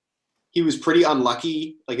year. He was pretty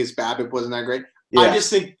unlucky. Like his BABIP wasn't that great. Yeah. I just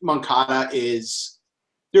think Moncada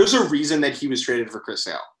there's a reason that he was traded for Chris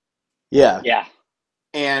Sale. Yeah. Yeah.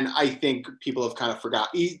 And I think people have kind of forgot.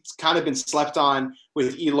 He's kind of been slept on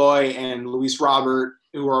with Eloy and Luis Robert,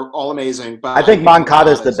 who are all amazing. But I think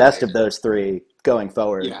Moncada's the best of those three going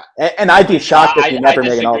forward. Yeah. And I'd be shocked if he never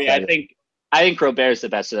made an all-star. I think Robert's the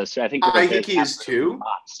best of those three. I think he is too.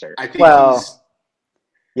 Monster. I think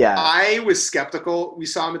yeah. I was skeptical. We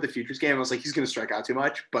saw him at the Futures game. I was like, he's going to strike out too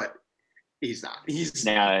much, but he's not. He's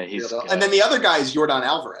and then the other guy is Yordan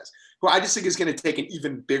Alvarez, who I just think is going to take an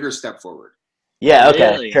even bigger step forward. Yeah,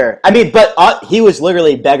 okay, really? Sure. I mean, but he was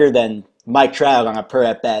literally better than Mike Trout on a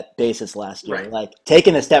per-at-bat basis last year. Right. Like,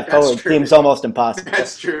 taking a step forward seems almost impossible.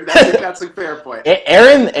 That's true. That's a fair point.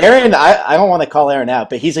 Aaron, I don't want to call Aaron out,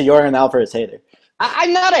 but he's a Yordan Alvarez hater.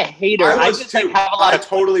 I'm not a hater. I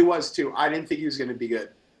totally was too. I didn't think he was going to be good.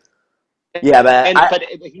 Yeah, but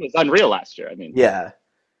he was unreal last year. I mean, yeah.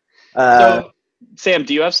 So, Sam,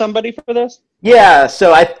 do you have somebody for this? Yeah,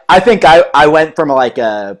 so I think I went from like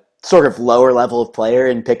a sort of lower level of player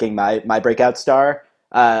in picking my breakout star.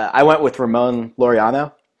 I went with Ramon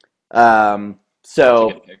Laureano.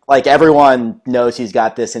 So like everyone knows he's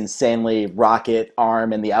got this insanely rocket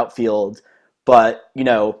arm in the outfield, but you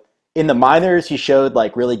know, in the minors he showed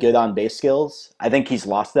like really good on base skills. I think he's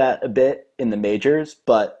lost that a bit in the majors,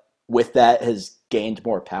 but with that has gained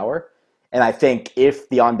more power. And I think if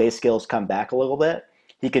the on base skills come back a little bit,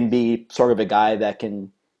 he can be sort of a guy that can,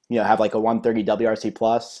 you know, have like a 130 WRC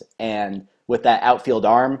plus, and with that outfield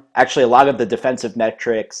arm, actually a lot of the defensive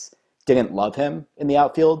metrics didn't love him in the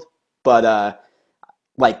outfield, but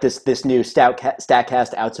like this new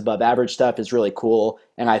StatCast outs above average stuff is really cool,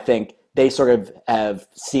 and I think they sort of have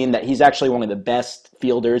seen that he's actually one of the best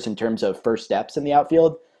fielders in terms of first steps in the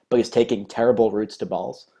outfield, but he's taking terrible routes to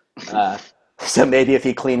balls. So maybe if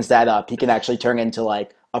he cleans that up, he can actually turn into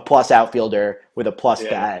like a plus outfielder with a plus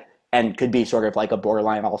bat, and could be sort of like a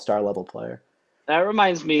borderline all-star level player. That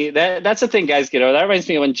reminds me, that's the thing guys get over. That reminds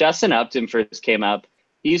me when Justin Upton first came up,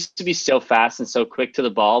 he used to be so fast and so quick to the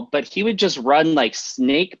ball, but he would just run like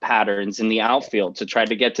snake patterns in the outfield to try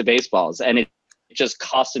to get to baseballs, and it just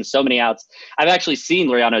cost him so many outs. I've actually seen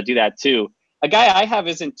Laureano do that too. A guy I have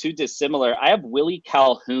isn't too dissimilar. I have Willie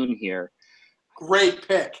Calhoun here. Great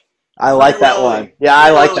pick. I like that one. Yeah, I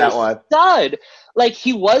like that one. Stud. Like,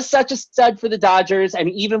 he was such a stud for the Dodgers, and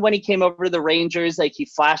even when he came over to the Rangers, like, he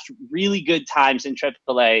flashed really good times in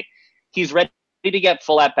AAA. He's ready to get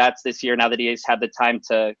full at-bats this year now that he has had the time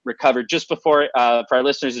to recover. Just before, for our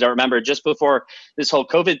listeners who don't remember, just before this whole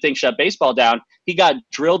COVID thing shut baseball down, he got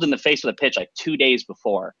drilled in the face with a pitch like 2 days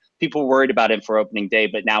before. People were worried about him for opening day,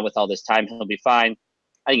 but now with all this time, he'll be fine.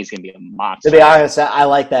 I think he's going to be a monster. To be honest, I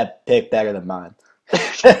like that pick better than mine.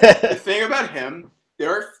 The thing about him,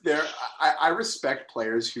 I respect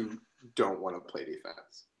players who don't want to play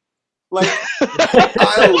defense. Like,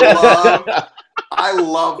 I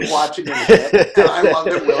love watching him hit, and I love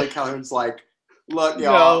that Willie Calhoun's like, look,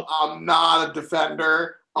 y'all, I'm not a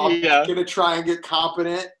defender. I'm gonna try and get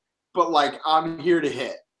competent, but like, I'm here to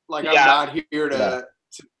hit. Like, I'm not here to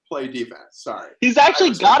play defense. Sorry. He's actually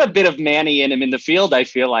got a bit of Manny in him in the field, I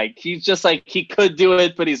feel like. He's just like, he could do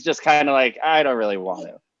it, but he's just kind of like, I don't really want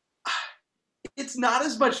to. It's not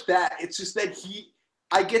as much that. It's just that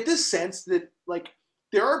I get this sense that, like,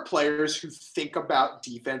 there are players who think about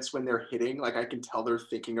defense when they're hitting. Like, I can tell they're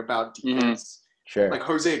thinking about defense. Sure. Like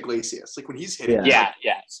Jose Iglesias. Like when he's hitting, Yeah.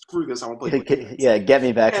 screw this, I want to play defense. Yeah, get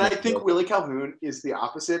me back. And I think Willie Calhoun is the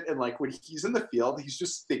opposite. And like when he's in the field, he's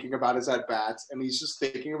just thinking about his at-bats and he's just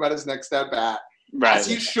thinking about his next at-bat. Right. As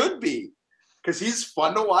he should be. Because he's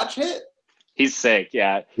fun to watch hit. He's sick,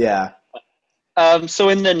 yeah. Yeah. So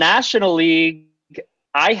in the National League,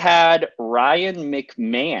 I had Ryan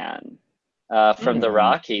McMahon from the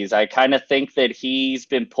Rockies. I kind of think that he's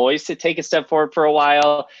been poised to take a step forward for a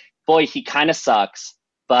while. Boy, he kind of sucks,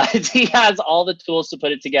 but he has all the tools to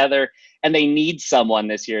put it together, and they need someone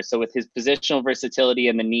this year. So with his positional versatility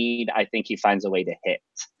and the need, I think he finds a way to hit.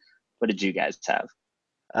 What did you guys have?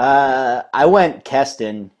 I went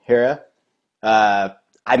Keston Hira.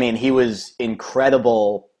 I mean, he was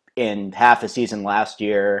incredible in half a season last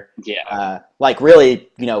year. Yeah. Really,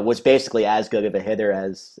 was basically as good of a hitter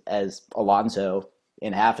as Alonso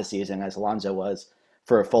in half a season as Alonso was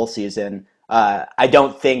for a full season. I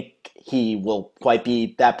don't think he will quite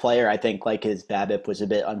be that player. I think like his BABIP was a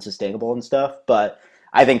bit unsustainable and stuff, but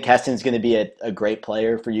I think Keston's going to be a great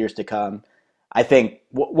player for years to come. I think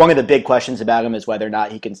one of the big questions about him is whether or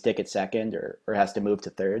not he can stick at second or has to move to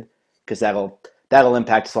third, because that'll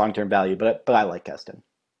impact his long-term value. But I like Keston.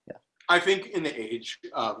 Yeah. I think in the age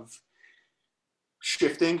of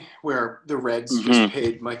shifting, where the Reds just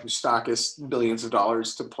paid Mike Moustakas billions of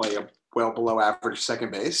dollars to play a well below average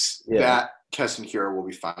second base, that Keston Hira will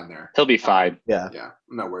be fine there. He'll be fine. Yeah,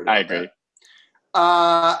 I'm not worried about I agree.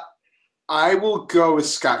 That. I will go with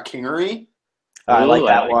Scott Kingery. I like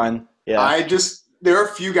that one. Yeah. There are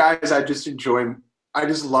a few guys I just enjoy. I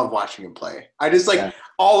just love watching him play. I just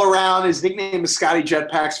all around. His nickname is Scotty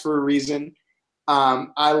Jetpacks for a reason.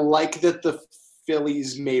 I like that the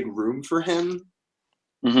Phillies made room for him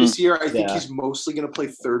this year. I think he's mostly going to play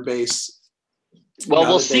third base. Well,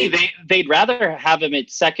 we'll see. They'd rather have him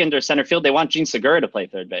at second or center field. They want Gene Segura to play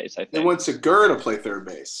third base, I think. They want Segura to play third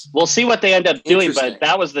base. We'll see what they end up doing, but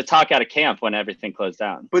that was the talk out of camp when everything closed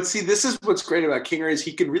down. But see, this is what's great about Kingery is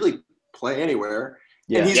he can really play anywhere.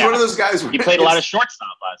 Yeah. And he's one of those guys. He played a lot of shortstop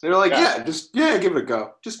last year. They're like, give it a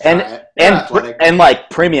go. Just try it. And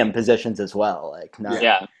like premium positions as well.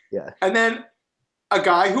 Yeah. And then a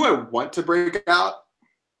guy who I want to break out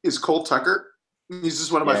is Cole Tucker. He's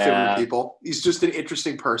just one of my favorite people. He's just an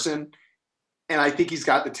interesting person. And I think he's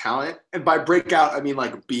got the talent. And by breakout, I mean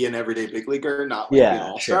like be an everyday big leaguer, not be an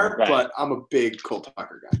all-star. Sure, right. But I'm a big Cole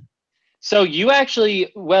Tucker guy. So you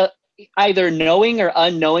actually, either knowing or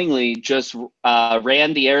unknowingly just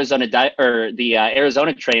ran the Arizona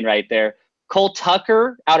Arizona train right there. Cole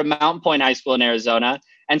Tucker out of Mountain Point High School in Arizona,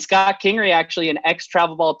 and Scott Kingery, actually an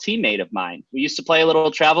ex-travel ball teammate of mine. We used to play a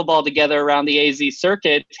little travel ball together around the AZ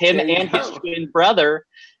circuit. Him and his twin brother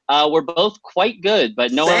were both quite good,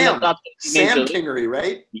 but no one thought Sam Kingery,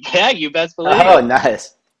 right? Yeah, you best believe. Oh,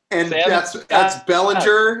 nice. And that's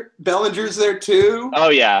Bellinger. Bellinger's there too. Oh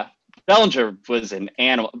yeah. Bellinger was an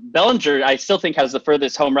animal. Bellinger, I still think, has the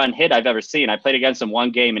furthest home run hit I've ever seen. I played against him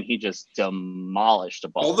one game, and he just demolished a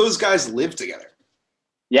ball. All those guys live together.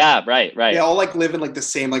 Yeah, right. They all live in the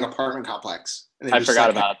same apartment complex. And I forgot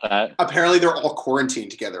about that. Apparently, they're all quarantined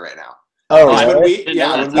together right now. Oh, really?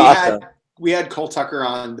 When we had Cole Tucker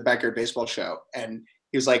on the Backyard Baseball Show, and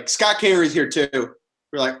he was like, "Scott Kingery's here too."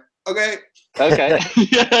 We're like, "Okay."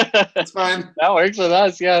 That's fine. That works with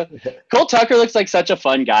us. Yeah. Cole Tucker looks like such a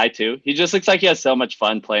fun guy too. He just looks like he has so much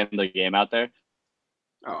fun playing the game out there.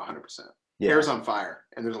 Oh, 100%. Hair's on fire,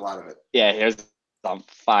 and there's a lot of it. Yeah, hair's on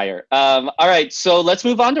fire. All right, so let's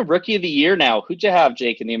move on to Rookie of the Year now. Who'd you have,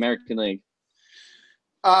 Jake, in the American League?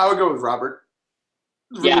 I would go with Robert.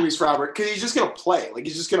 Luis Robert, because he's just gonna play.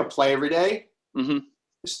 He's just gonna play every day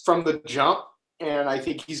from the jump. And I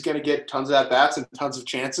think he's going to get tons of at-bats and tons of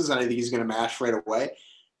chances, and I think he's going to mash right away.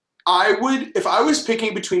 If I was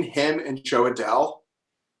picking between him and Joe Adell,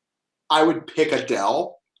 I would pick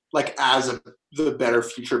Adell, as the better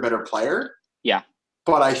player. Yeah.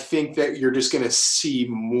 But I think that you're just going to see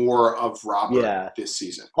more of Robert this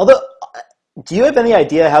season. Although, do you have any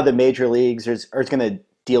idea how the major leagues are going to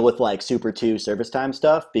deal with, Super 2 service time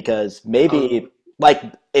stuff? Because maybe...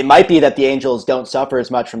 it might be that the Angels don't suffer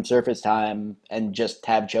as much from surface time and just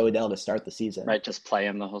have Joe Adell to start the season. Right, just play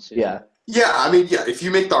him the whole season. Yeah, I mean, if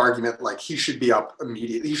you make the argument, he should be up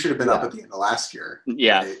immediately. He should have been up at the end of last year.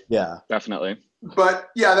 Yeah, right? Yeah, definitely. But,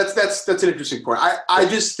 that's an interesting point. I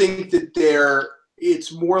just think that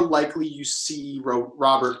it's more likely you see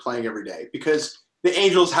Robert playing every day because the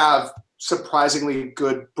Angels have surprisingly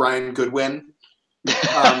good Brian Goodwin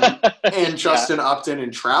and Justin Upton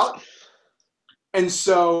and Trout. And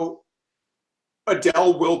so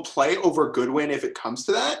Adell will play over Goodwin if it comes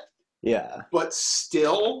to that. Yeah. But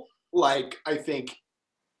still, I think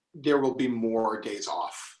there will be more days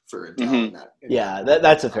off for Adele in that.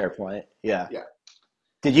 That's a fair point. Yeah. Yeah.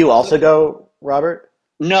 Did you also go, Robert?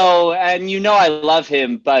 No, and I love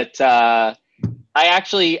him, but I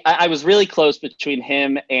was really close between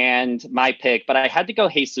him and my pick, but I had to go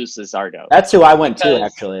Jesus Luzardo. That's who I went to,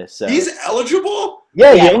 actually. So he's eligible?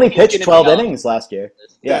 Yeah, he only pitched 12 innings last year.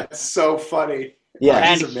 Yeah. That's so funny.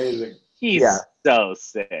 Yeah. He's amazing. He's so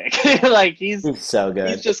sick. Like he's so good.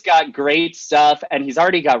 He's just got great stuff, and he's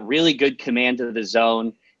already got really good command of the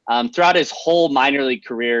zone. Throughout his whole minor league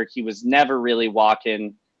career, he was never really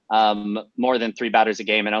walking more than 3 batters a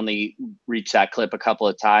game and only reached that clip a couple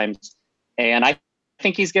of times. And I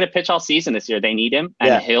think he's going to pitch all season this year. They need him,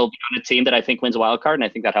 and he'll be on a team that I think wins a wild card, and I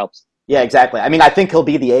think that helps. Yeah, exactly. I mean, I think he'll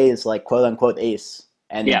be the A's, like, quote-unquote ace.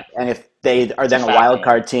 And if they are then a wild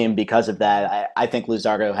card team because of that, I think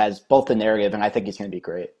Luzardo has both the narrative, and I think he's going to be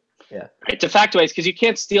great. Yeah. Right. De facto ace, because you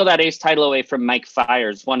can't steal that ace title away from Mike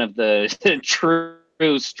Fiers, one of the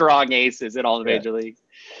true strong aces in all the major leagues.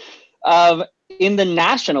 In the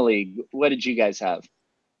National League, what did you guys have?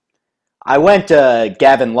 I went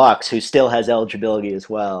Gavin Lux, who still has eligibility as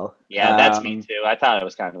well. Yeah, that's me too. I thought it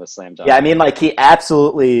was kind of a slam dunk. Yeah, I mean, like, he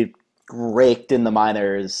absolutely raked in the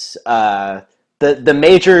minors. The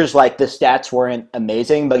majors, like, the stats weren't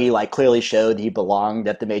amazing, but he, like, clearly showed he belonged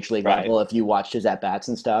at the major league level if you watched his at-bats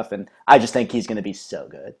and stuff, and I just think he's going to be so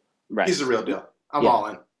good. Right. He's the real deal. I'm all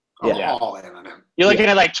in. I'm all in on him. You're looking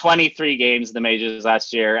at, like, 23 games in the majors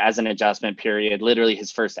last year as an adjustment period, literally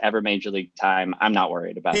his first ever major league time. I'm not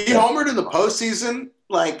worried about it. He homered in the postseason.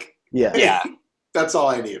 Like, that's all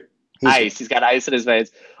I need. He's got ice in his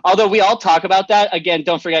veins. Although we all talk about that, again,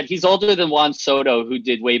 don't forget, he's older than Juan Soto, who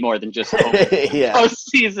did way more than just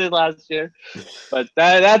postseason last year. But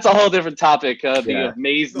that's a whole different topic. The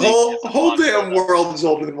amazing. The whole damn world is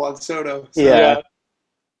older than Juan Soto. So. Yeah.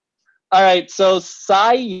 All right, so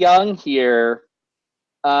Cy Young here.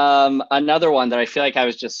 Another one that I feel like I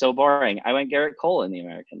was just so boring. I went Garrett Cole in the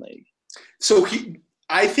American League. So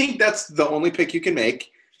I think that's the only pick you can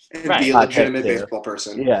make and be a legitimate baseball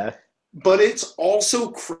person. Yeah. But it's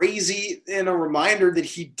also crazy and a reminder that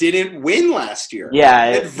he didn't win last year. Yeah.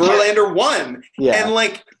 And Verlander won. Yeah. And,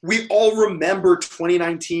 like, we all remember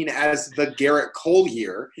 2019 as the Garrett Cole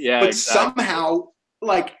year. Yeah, but somehow,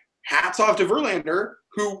 like, hats off to Verlander,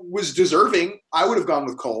 who was deserving. I would have gone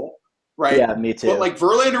with Cole, right? Yeah, me too. But, like,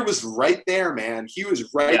 Verlander was right there, man. He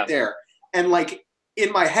was right there. And, like,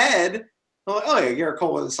 in my head, I'm like, oh, yeah, Garrett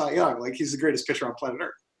Cole was a Cy Young. Like, he's the greatest pitcher on planet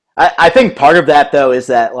Earth. I think part of that, though, is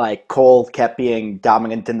that, like, Cole kept being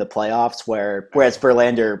dominant in the playoffs, whereas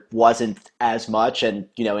Verlander wasn't as much. And,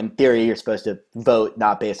 you know, in theory, you're supposed to vote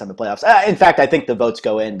not based on the playoffs. In fact, I think the votes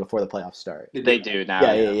go in before the playoffs start. They do now.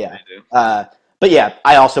 Yeah. They do. But yeah,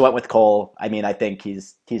 I also went with Cole. I mean, I think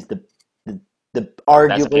he's the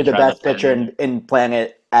arguably the best pitcher in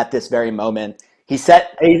planet at this very moment. He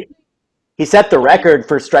set the record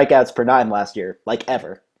for strikeouts per 9 last year, like,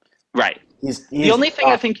 ever. Right. He's the only thing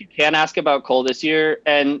I think you can ask about Cole this year,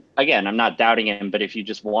 and again, I'm not doubting him, but if you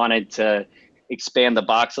just wanted to expand the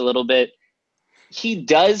box a little bit, he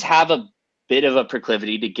does have a bit of a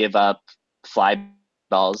proclivity to give up fly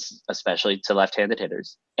balls, especially to left-handed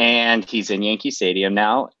hitters. And he's in Yankee Stadium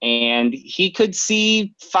now, and he could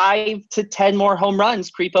see 5 to 10 more home runs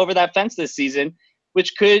creep over that fence this season,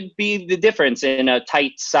 which could be the difference in a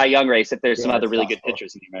tight Cy Young race if there's some other really good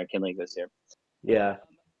pitchers in the American League this year. Yeah.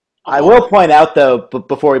 I will point out, though,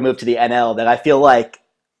 before we move to the NL, that I feel like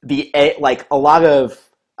the AL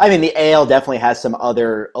definitely has some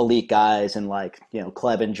other elite guys, and, like, you know,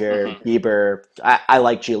 Clevinger, Bieber. I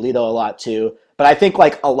like Giolito a lot too, but I think,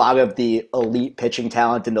 like, a lot of the elite pitching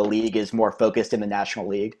talent in the league is more focused in the National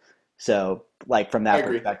League. So, like, from that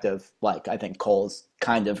perspective, like, I think Cole's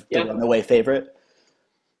kind of the runaway favorite.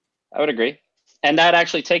 I would agree, and that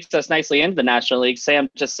actually takes us nicely into the National League. Sam,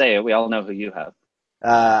 just say it. We all know who you have.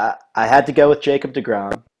 I had to go with Jacob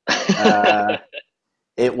deGrom.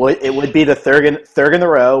 It would be the third in a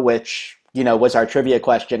row, which, you know, was our trivia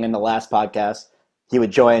question in the last podcast. He would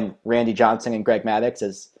join Randy Johnson and Greg Maddux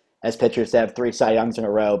as pitchers to have 3 Cy Youngs in a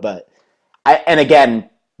row. But again,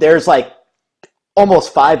 there's, like,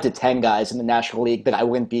 almost 5 to 10 guys in the National League that I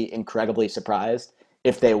wouldn't be incredibly surprised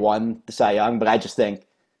if they won the Cy Young. But I just think,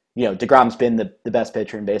 you know, deGrom's been the best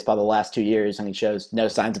pitcher in baseball the last 2 years, and he shows no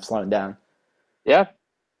signs of slowing down. Yeah.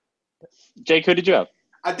 Jake, who did you have?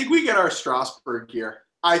 I think we get our Strasburg here.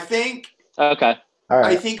 I think. Okay. All right.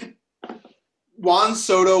 I think Juan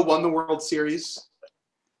Soto won the World Series,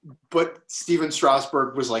 but Steven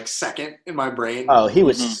Strasburg was, like, second in my brain. Oh, he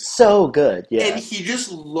was so good. Yeah. And he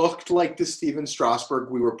just looked like the Steven Strasburg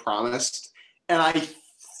we were promised. And I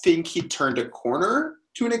think he turned a corner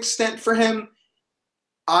to an extent for him.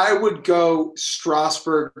 I would go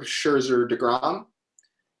Strasburg, Scherzer, DeGrom,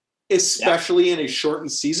 especially in a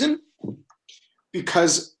shortened season,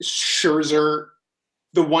 because Scherzer,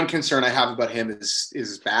 the one concern I have about him is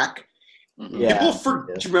his back. Yeah. Do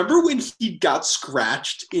you remember when he got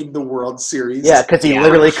scratched in the World Series? Yeah, because he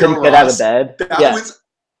literally couldn't get out of bed.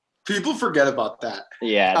 People forget about that.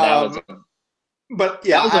 Yeah, that was. But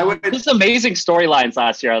yeah, I would. Just amazing storylines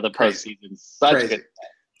last year of the postseason. Such good.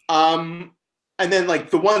 And then like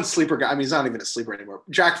the one sleeper guy. I mean, he's not even a sleeper anymore.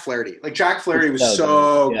 Jack Flaherty. Like Jack Flaherty was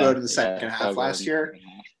so good in the second half last year.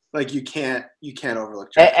 Like you can't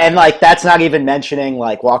overlook Jack. And like that's not even mentioning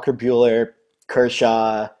like Walker Buehler,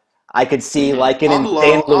 Kershaw. I could see like an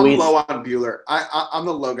insane Luis. I'm low on Buehler. I'm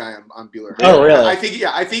the low guy on Buehler. Oh really? I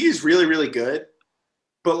think he's really really good.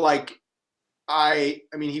 But like I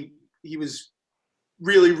mean he was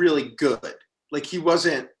really really good. Like he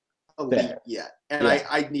wasn't elite yet. And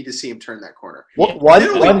I need to see him turn that corner. He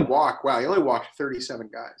only walked 37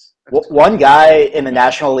 guys. One guy in the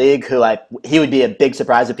National League who he would be a big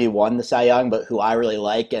surprise if he won the Cy Young, but who I really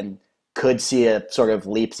like and could see a sort of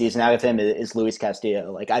leap season out of him is Luis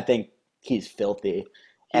Castillo. Like I think he's filthy.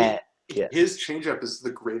 His changeup is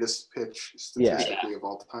the greatest pitch statistically of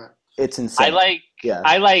all time. It's insane.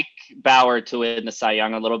 I like Bauer to win the Cy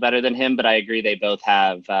Young a little better than him, but I agree they both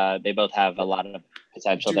have a lot of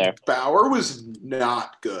potential there. Bauer was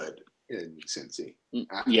not good in Cincy.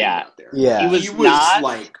 Yeah. He was not,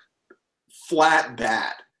 like flat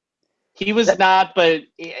bad. He was not, but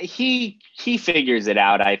he figures it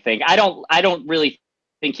out. I think. I don't really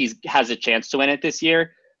think he has a chance to win it this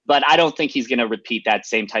year, but I don't think he's going to repeat that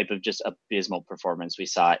same type of just abysmal performance we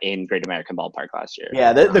saw in Great American Ballpark last year.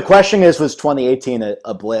 Yeah, the question is, was 2018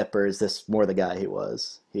 a blip, or is this more the guy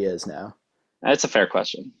he is now? That's a fair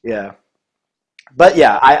question. Yeah. But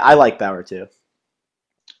yeah, I like Bauer too.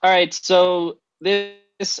 All right, so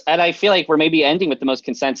this, and I feel like we're maybe ending with the most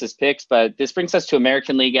consensus picks, but this brings us to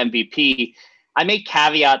American League MVP. I may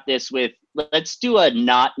caveat this with, let's do a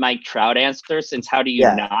not Mike Trout answer, since how do you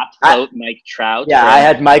not vote Mike Trout? Yeah, I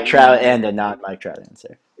had Mike Trout and a not Mike Trout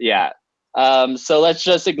answer. Yeah. So let's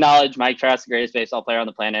just acknowledge Mike Trout's the greatest baseball player on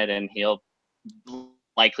the planet, and he'll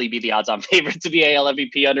likely be the odds-on favorite to be AL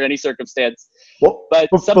MVP under any circumstance. Well, but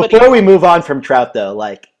before we move on from Trout, though,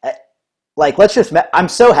 like let's just. I'm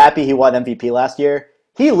so happy he won MVP last year.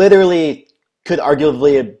 He literally could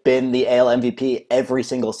arguably have been the AL MVP every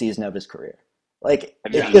single season of his career. Like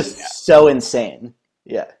it's just so insane.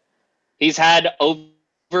 Yeah, he's had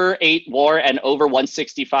over 8 WAR and over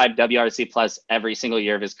 165 WRC plus every single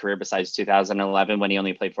year of his career, besides 2011 when he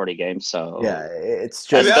only played 40 games. So yeah, it's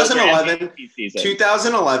just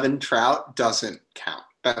 2011 Trout doesn't count.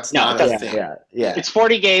 That's not a thing. Yeah. It's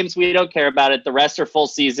 40 games. We don't care about it. The rest are full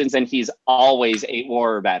seasons, and he's always 8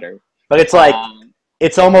 WAR or better. But it's like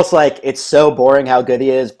it's almost like it's so boring how good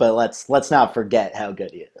he is, but let's not forget how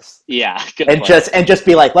good he is. Yeah, and just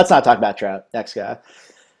be like, let's not talk about Trout. Next guy.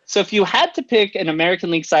 So if you had to pick an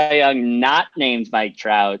American League Cy Young not named Mike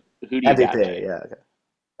Trout, who do you got? MVP, yeah, okay.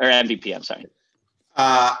 Or MVP, I'm sorry.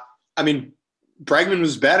 I mean, Bregman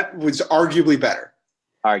was arguably better.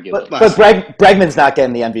 Arguably. But Bregman's not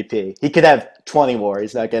getting the MVP. He could have 20 more.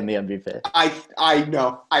 He's not getting the MVP. I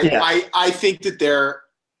know. I think that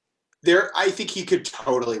I think he could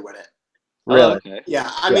totally win it. Really? Okay.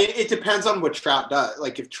 Yeah. I mean, it depends on what Trout does.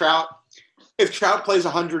 Like if Trout plays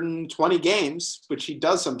 120 games, which he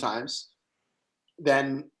does sometimes,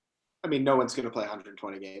 then I mean, no one's going to play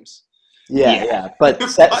 120 games. Yeah. But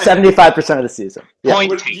 75% of the season. Yeah.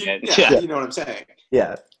 Point taken. Yeah, you know what I'm saying.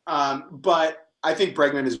 Yeah. But I think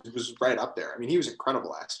Bregman was right up there. I mean, he was incredible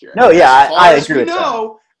last year. No, yeah, I agree with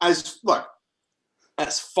that.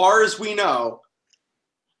 As far as we know,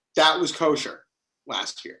 that was kosher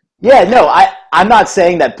last year. Yeah, no, I'm not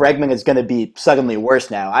saying that Bregman is going to be suddenly worse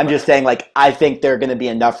now. I'm just saying, like, I think there are going to be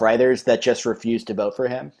enough writers that just refuse to vote for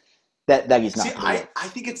him that he's not. See, I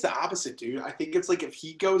think it's the opposite, dude. I think it's like if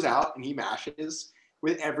he goes out and he mashes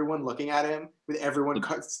with everyone looking at him, with everyone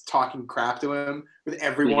talking crap to him, with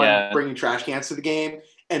everyone bringing trash cans to the game,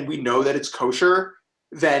 and we know that it's kosher,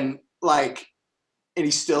 then like, and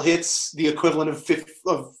he still hits the equivalent of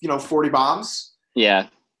 40 bombs. Yeah.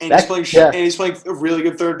 And he's playing a really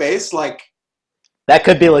good third base, like that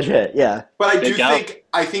could be legit, yeah. But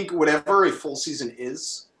I think whatever a full season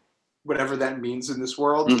is, whatever that means in this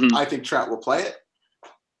world, I think Trout will play it,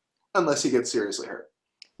 unless he gets seriously hurt.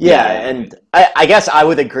 Yeah, and I guess I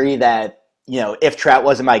would agree that, if Trout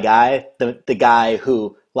wasn't my guy, the guy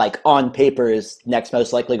who, like, on paper is next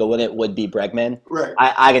most likely to win it would be Bregman. Right.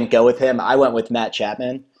 I didn't go with him. I went with Matt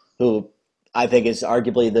Chapman, who I think is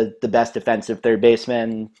arguably the best defensive third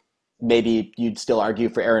baseman. Maybe you'd still argue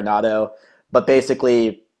for Arenado, but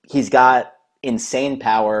basically he's got insane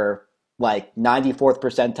power, like 94th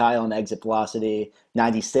percentile in exit velocity,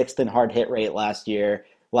 96th in hard hit rate last year.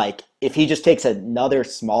 Like if he just takes another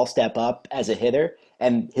small step up as a hitter,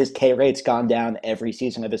 and his K rate's gone down every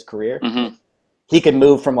season of his career, he could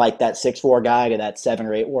move from like that 6-4 guy to that 7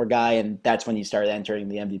 or 8 WAR guy, and that's when you start entering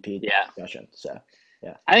the MVP discussion. So,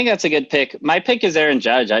 yeah, I think that's a good pick. My pick is Aaron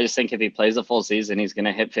Judge. I just think if he plays a full season, he's going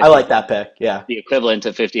to hit 50. I like that pick. Yeah, the equivalent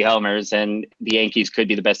of 50 homers, and the Yankees could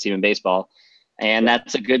be the best team in baseball, and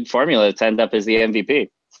that's a good formula to end up as the MVP.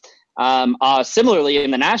 Similarly, in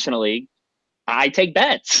the National League, I take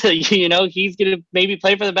bets. He's going to maybe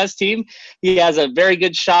play for the best team. He has a very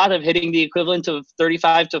good shot of hitting the equivalent of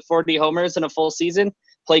 35 to 40 homers in a full season,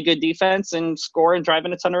 play good defense, and score and drive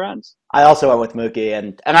in a ton of runs. I also went with Mookie,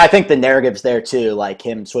 and I think the narrative's there too, like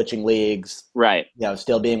him switching leagues, right?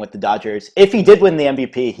 Still being with the Dodgers. If he did win the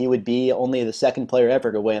MVP, he would be only the second player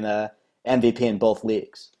ever to win a MVP in both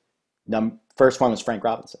leagues. First one was Frank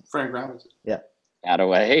Robinson. Yeah.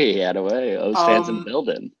 Attaway. O's fans in the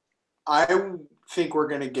building. I think we're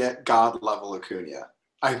going to get God level Acuna.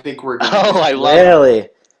 I think we're going I love really?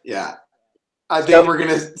 Yeah. I think we're going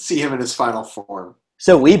to see him in his final form.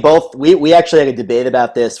 So we actually had a debate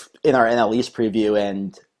about this in our NL East preview,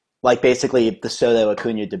 and like basically the Soto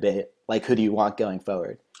Acuna debate. Like, who do you want going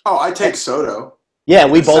forward? Oh, I take Soto. Yeah,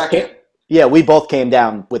 we both came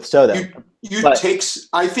down with Soto.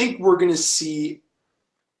 I think we're going to see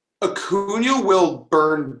Acuna will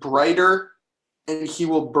burn brighter and he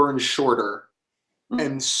will burn shorter,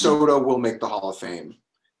 and Soto will make the Hall of Fame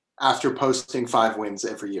after posting 5 wins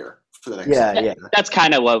every year for the next year. Yeah. That's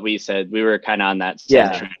kind of what we said. We were kind of on that.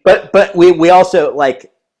 Trend. But we also,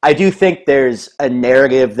 like, I do think there's a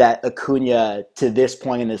narrative that Acuna, to this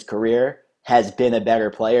point in his career, has been a better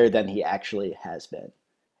player than he actually has been.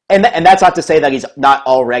 And that's not to say that he's not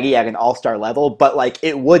already at an all-star level, but like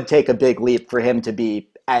it would take a big leap for him to be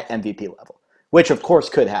at MVP level, which of course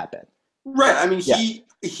could happen. Right. I mean, he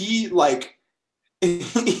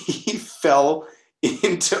fell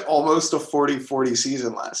into almost a 40-40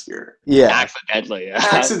 season last year. Yeah. Accidentally.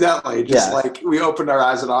 Like we opened our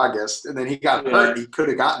eyes in August, and then he got hurt. He could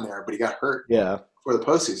have gotten there, but he got hurt for the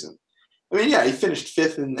postseason. I mean, he finished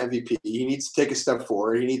 5th in MVP. He needs to take a step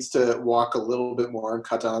forward. He needs to walk a little bit more and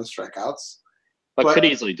cut down on strikeouts. But could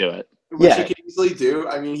easily do it. Which he could easily do.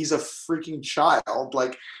 I mean, he's a freaking child.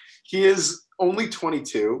 Like, he is only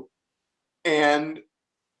 22. And,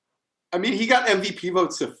 I mean, he got MVP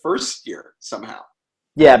votes the first year somehow.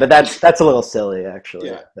 Yeah, but that's a little silly, actually.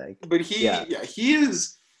 Yeah. I think. But he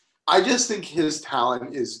is – I just think his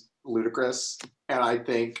talent is ludicrous. And I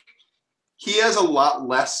think he has a lot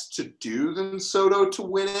less to do than Soto to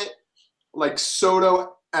win it. Like,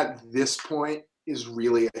 Soto at this point is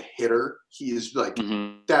really a hitter. He is like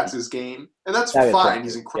that's his game. And that's fine.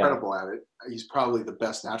 He's incredible at it. He's probably the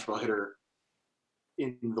best natural hitter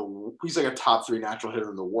he's like a top 3 natural hitter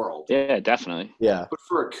in the world. Yeah, definitely. Yeah. But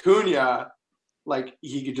for Acuna, like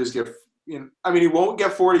he could just get I mean, he won't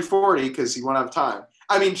get 40-40 because he won't have time.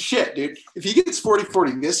 I mean, shit, dude. If he gets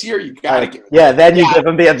 40-40 this year, you gotta give it. Yeah, then you give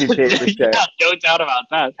him the MVP for sure. No doubt about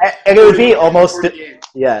that. And it would be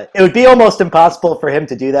it would be almost impossible for him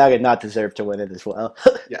to do that and not deserve to win it as well.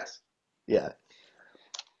 Yes. Yeah.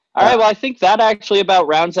 All right, well, I think that actually about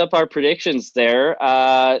rounds up our predictions there.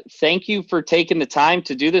 Thank you for taking the time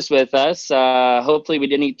to do this with us. Hopefully we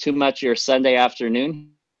didn't eat too much of your Sunday afternoon.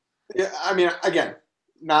 Yeah, I mean, again,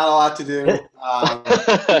 not a lot to do.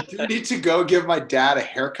 I do need to go give my dad a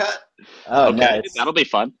haircut. Oh, okay, nice. That'll be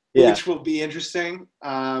fun. Which will be interesting.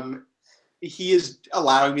 He is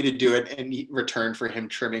allowing me to do it in return for him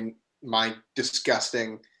trimming my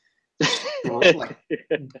disgusting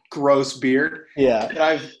gross beard that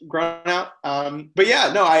I've grown out. But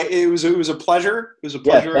yeah, no, it was a pleasure. It was a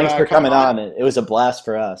pleasure. Thanks for coming on. It was a blast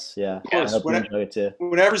for us. Yeah. Yes, I hope you enjoyed it too.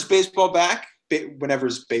 Whenever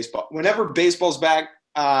baseball's back,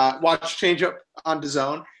 watch Change Up on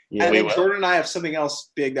DAZN. Yeah, and then Jordan and I have something else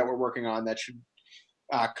big that we're working on that should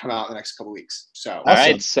come out in the next couple weeks. So all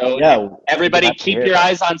right, so everybody keep your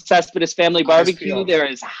eyes on Céspedes Family Barbecue. There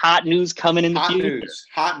is hot news coming in the future.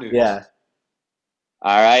 Hot news. Yeah.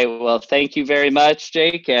 All right. Well, thank you very much,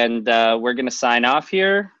 Jake, and we're going to sign off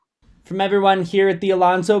here. From everyone here at the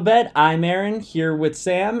Alonso Bet, I'm Aaron, here with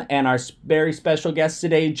Sam, and our very special guest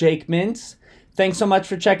today, Jake Mintz. Thanks so much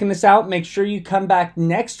for checking this out. Make sure you come back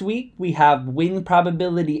next week. We have win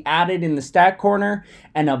probability added in the stat corner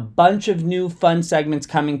and a bunch of new fun segments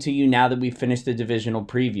coming to you now that we've finished the divisional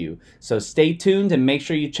preview. So stay tuned and make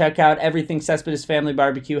sure you check out everything Céspedes Family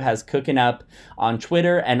Barbecue has cooking up on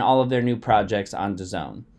Twitter and all of their new projects on DAZN.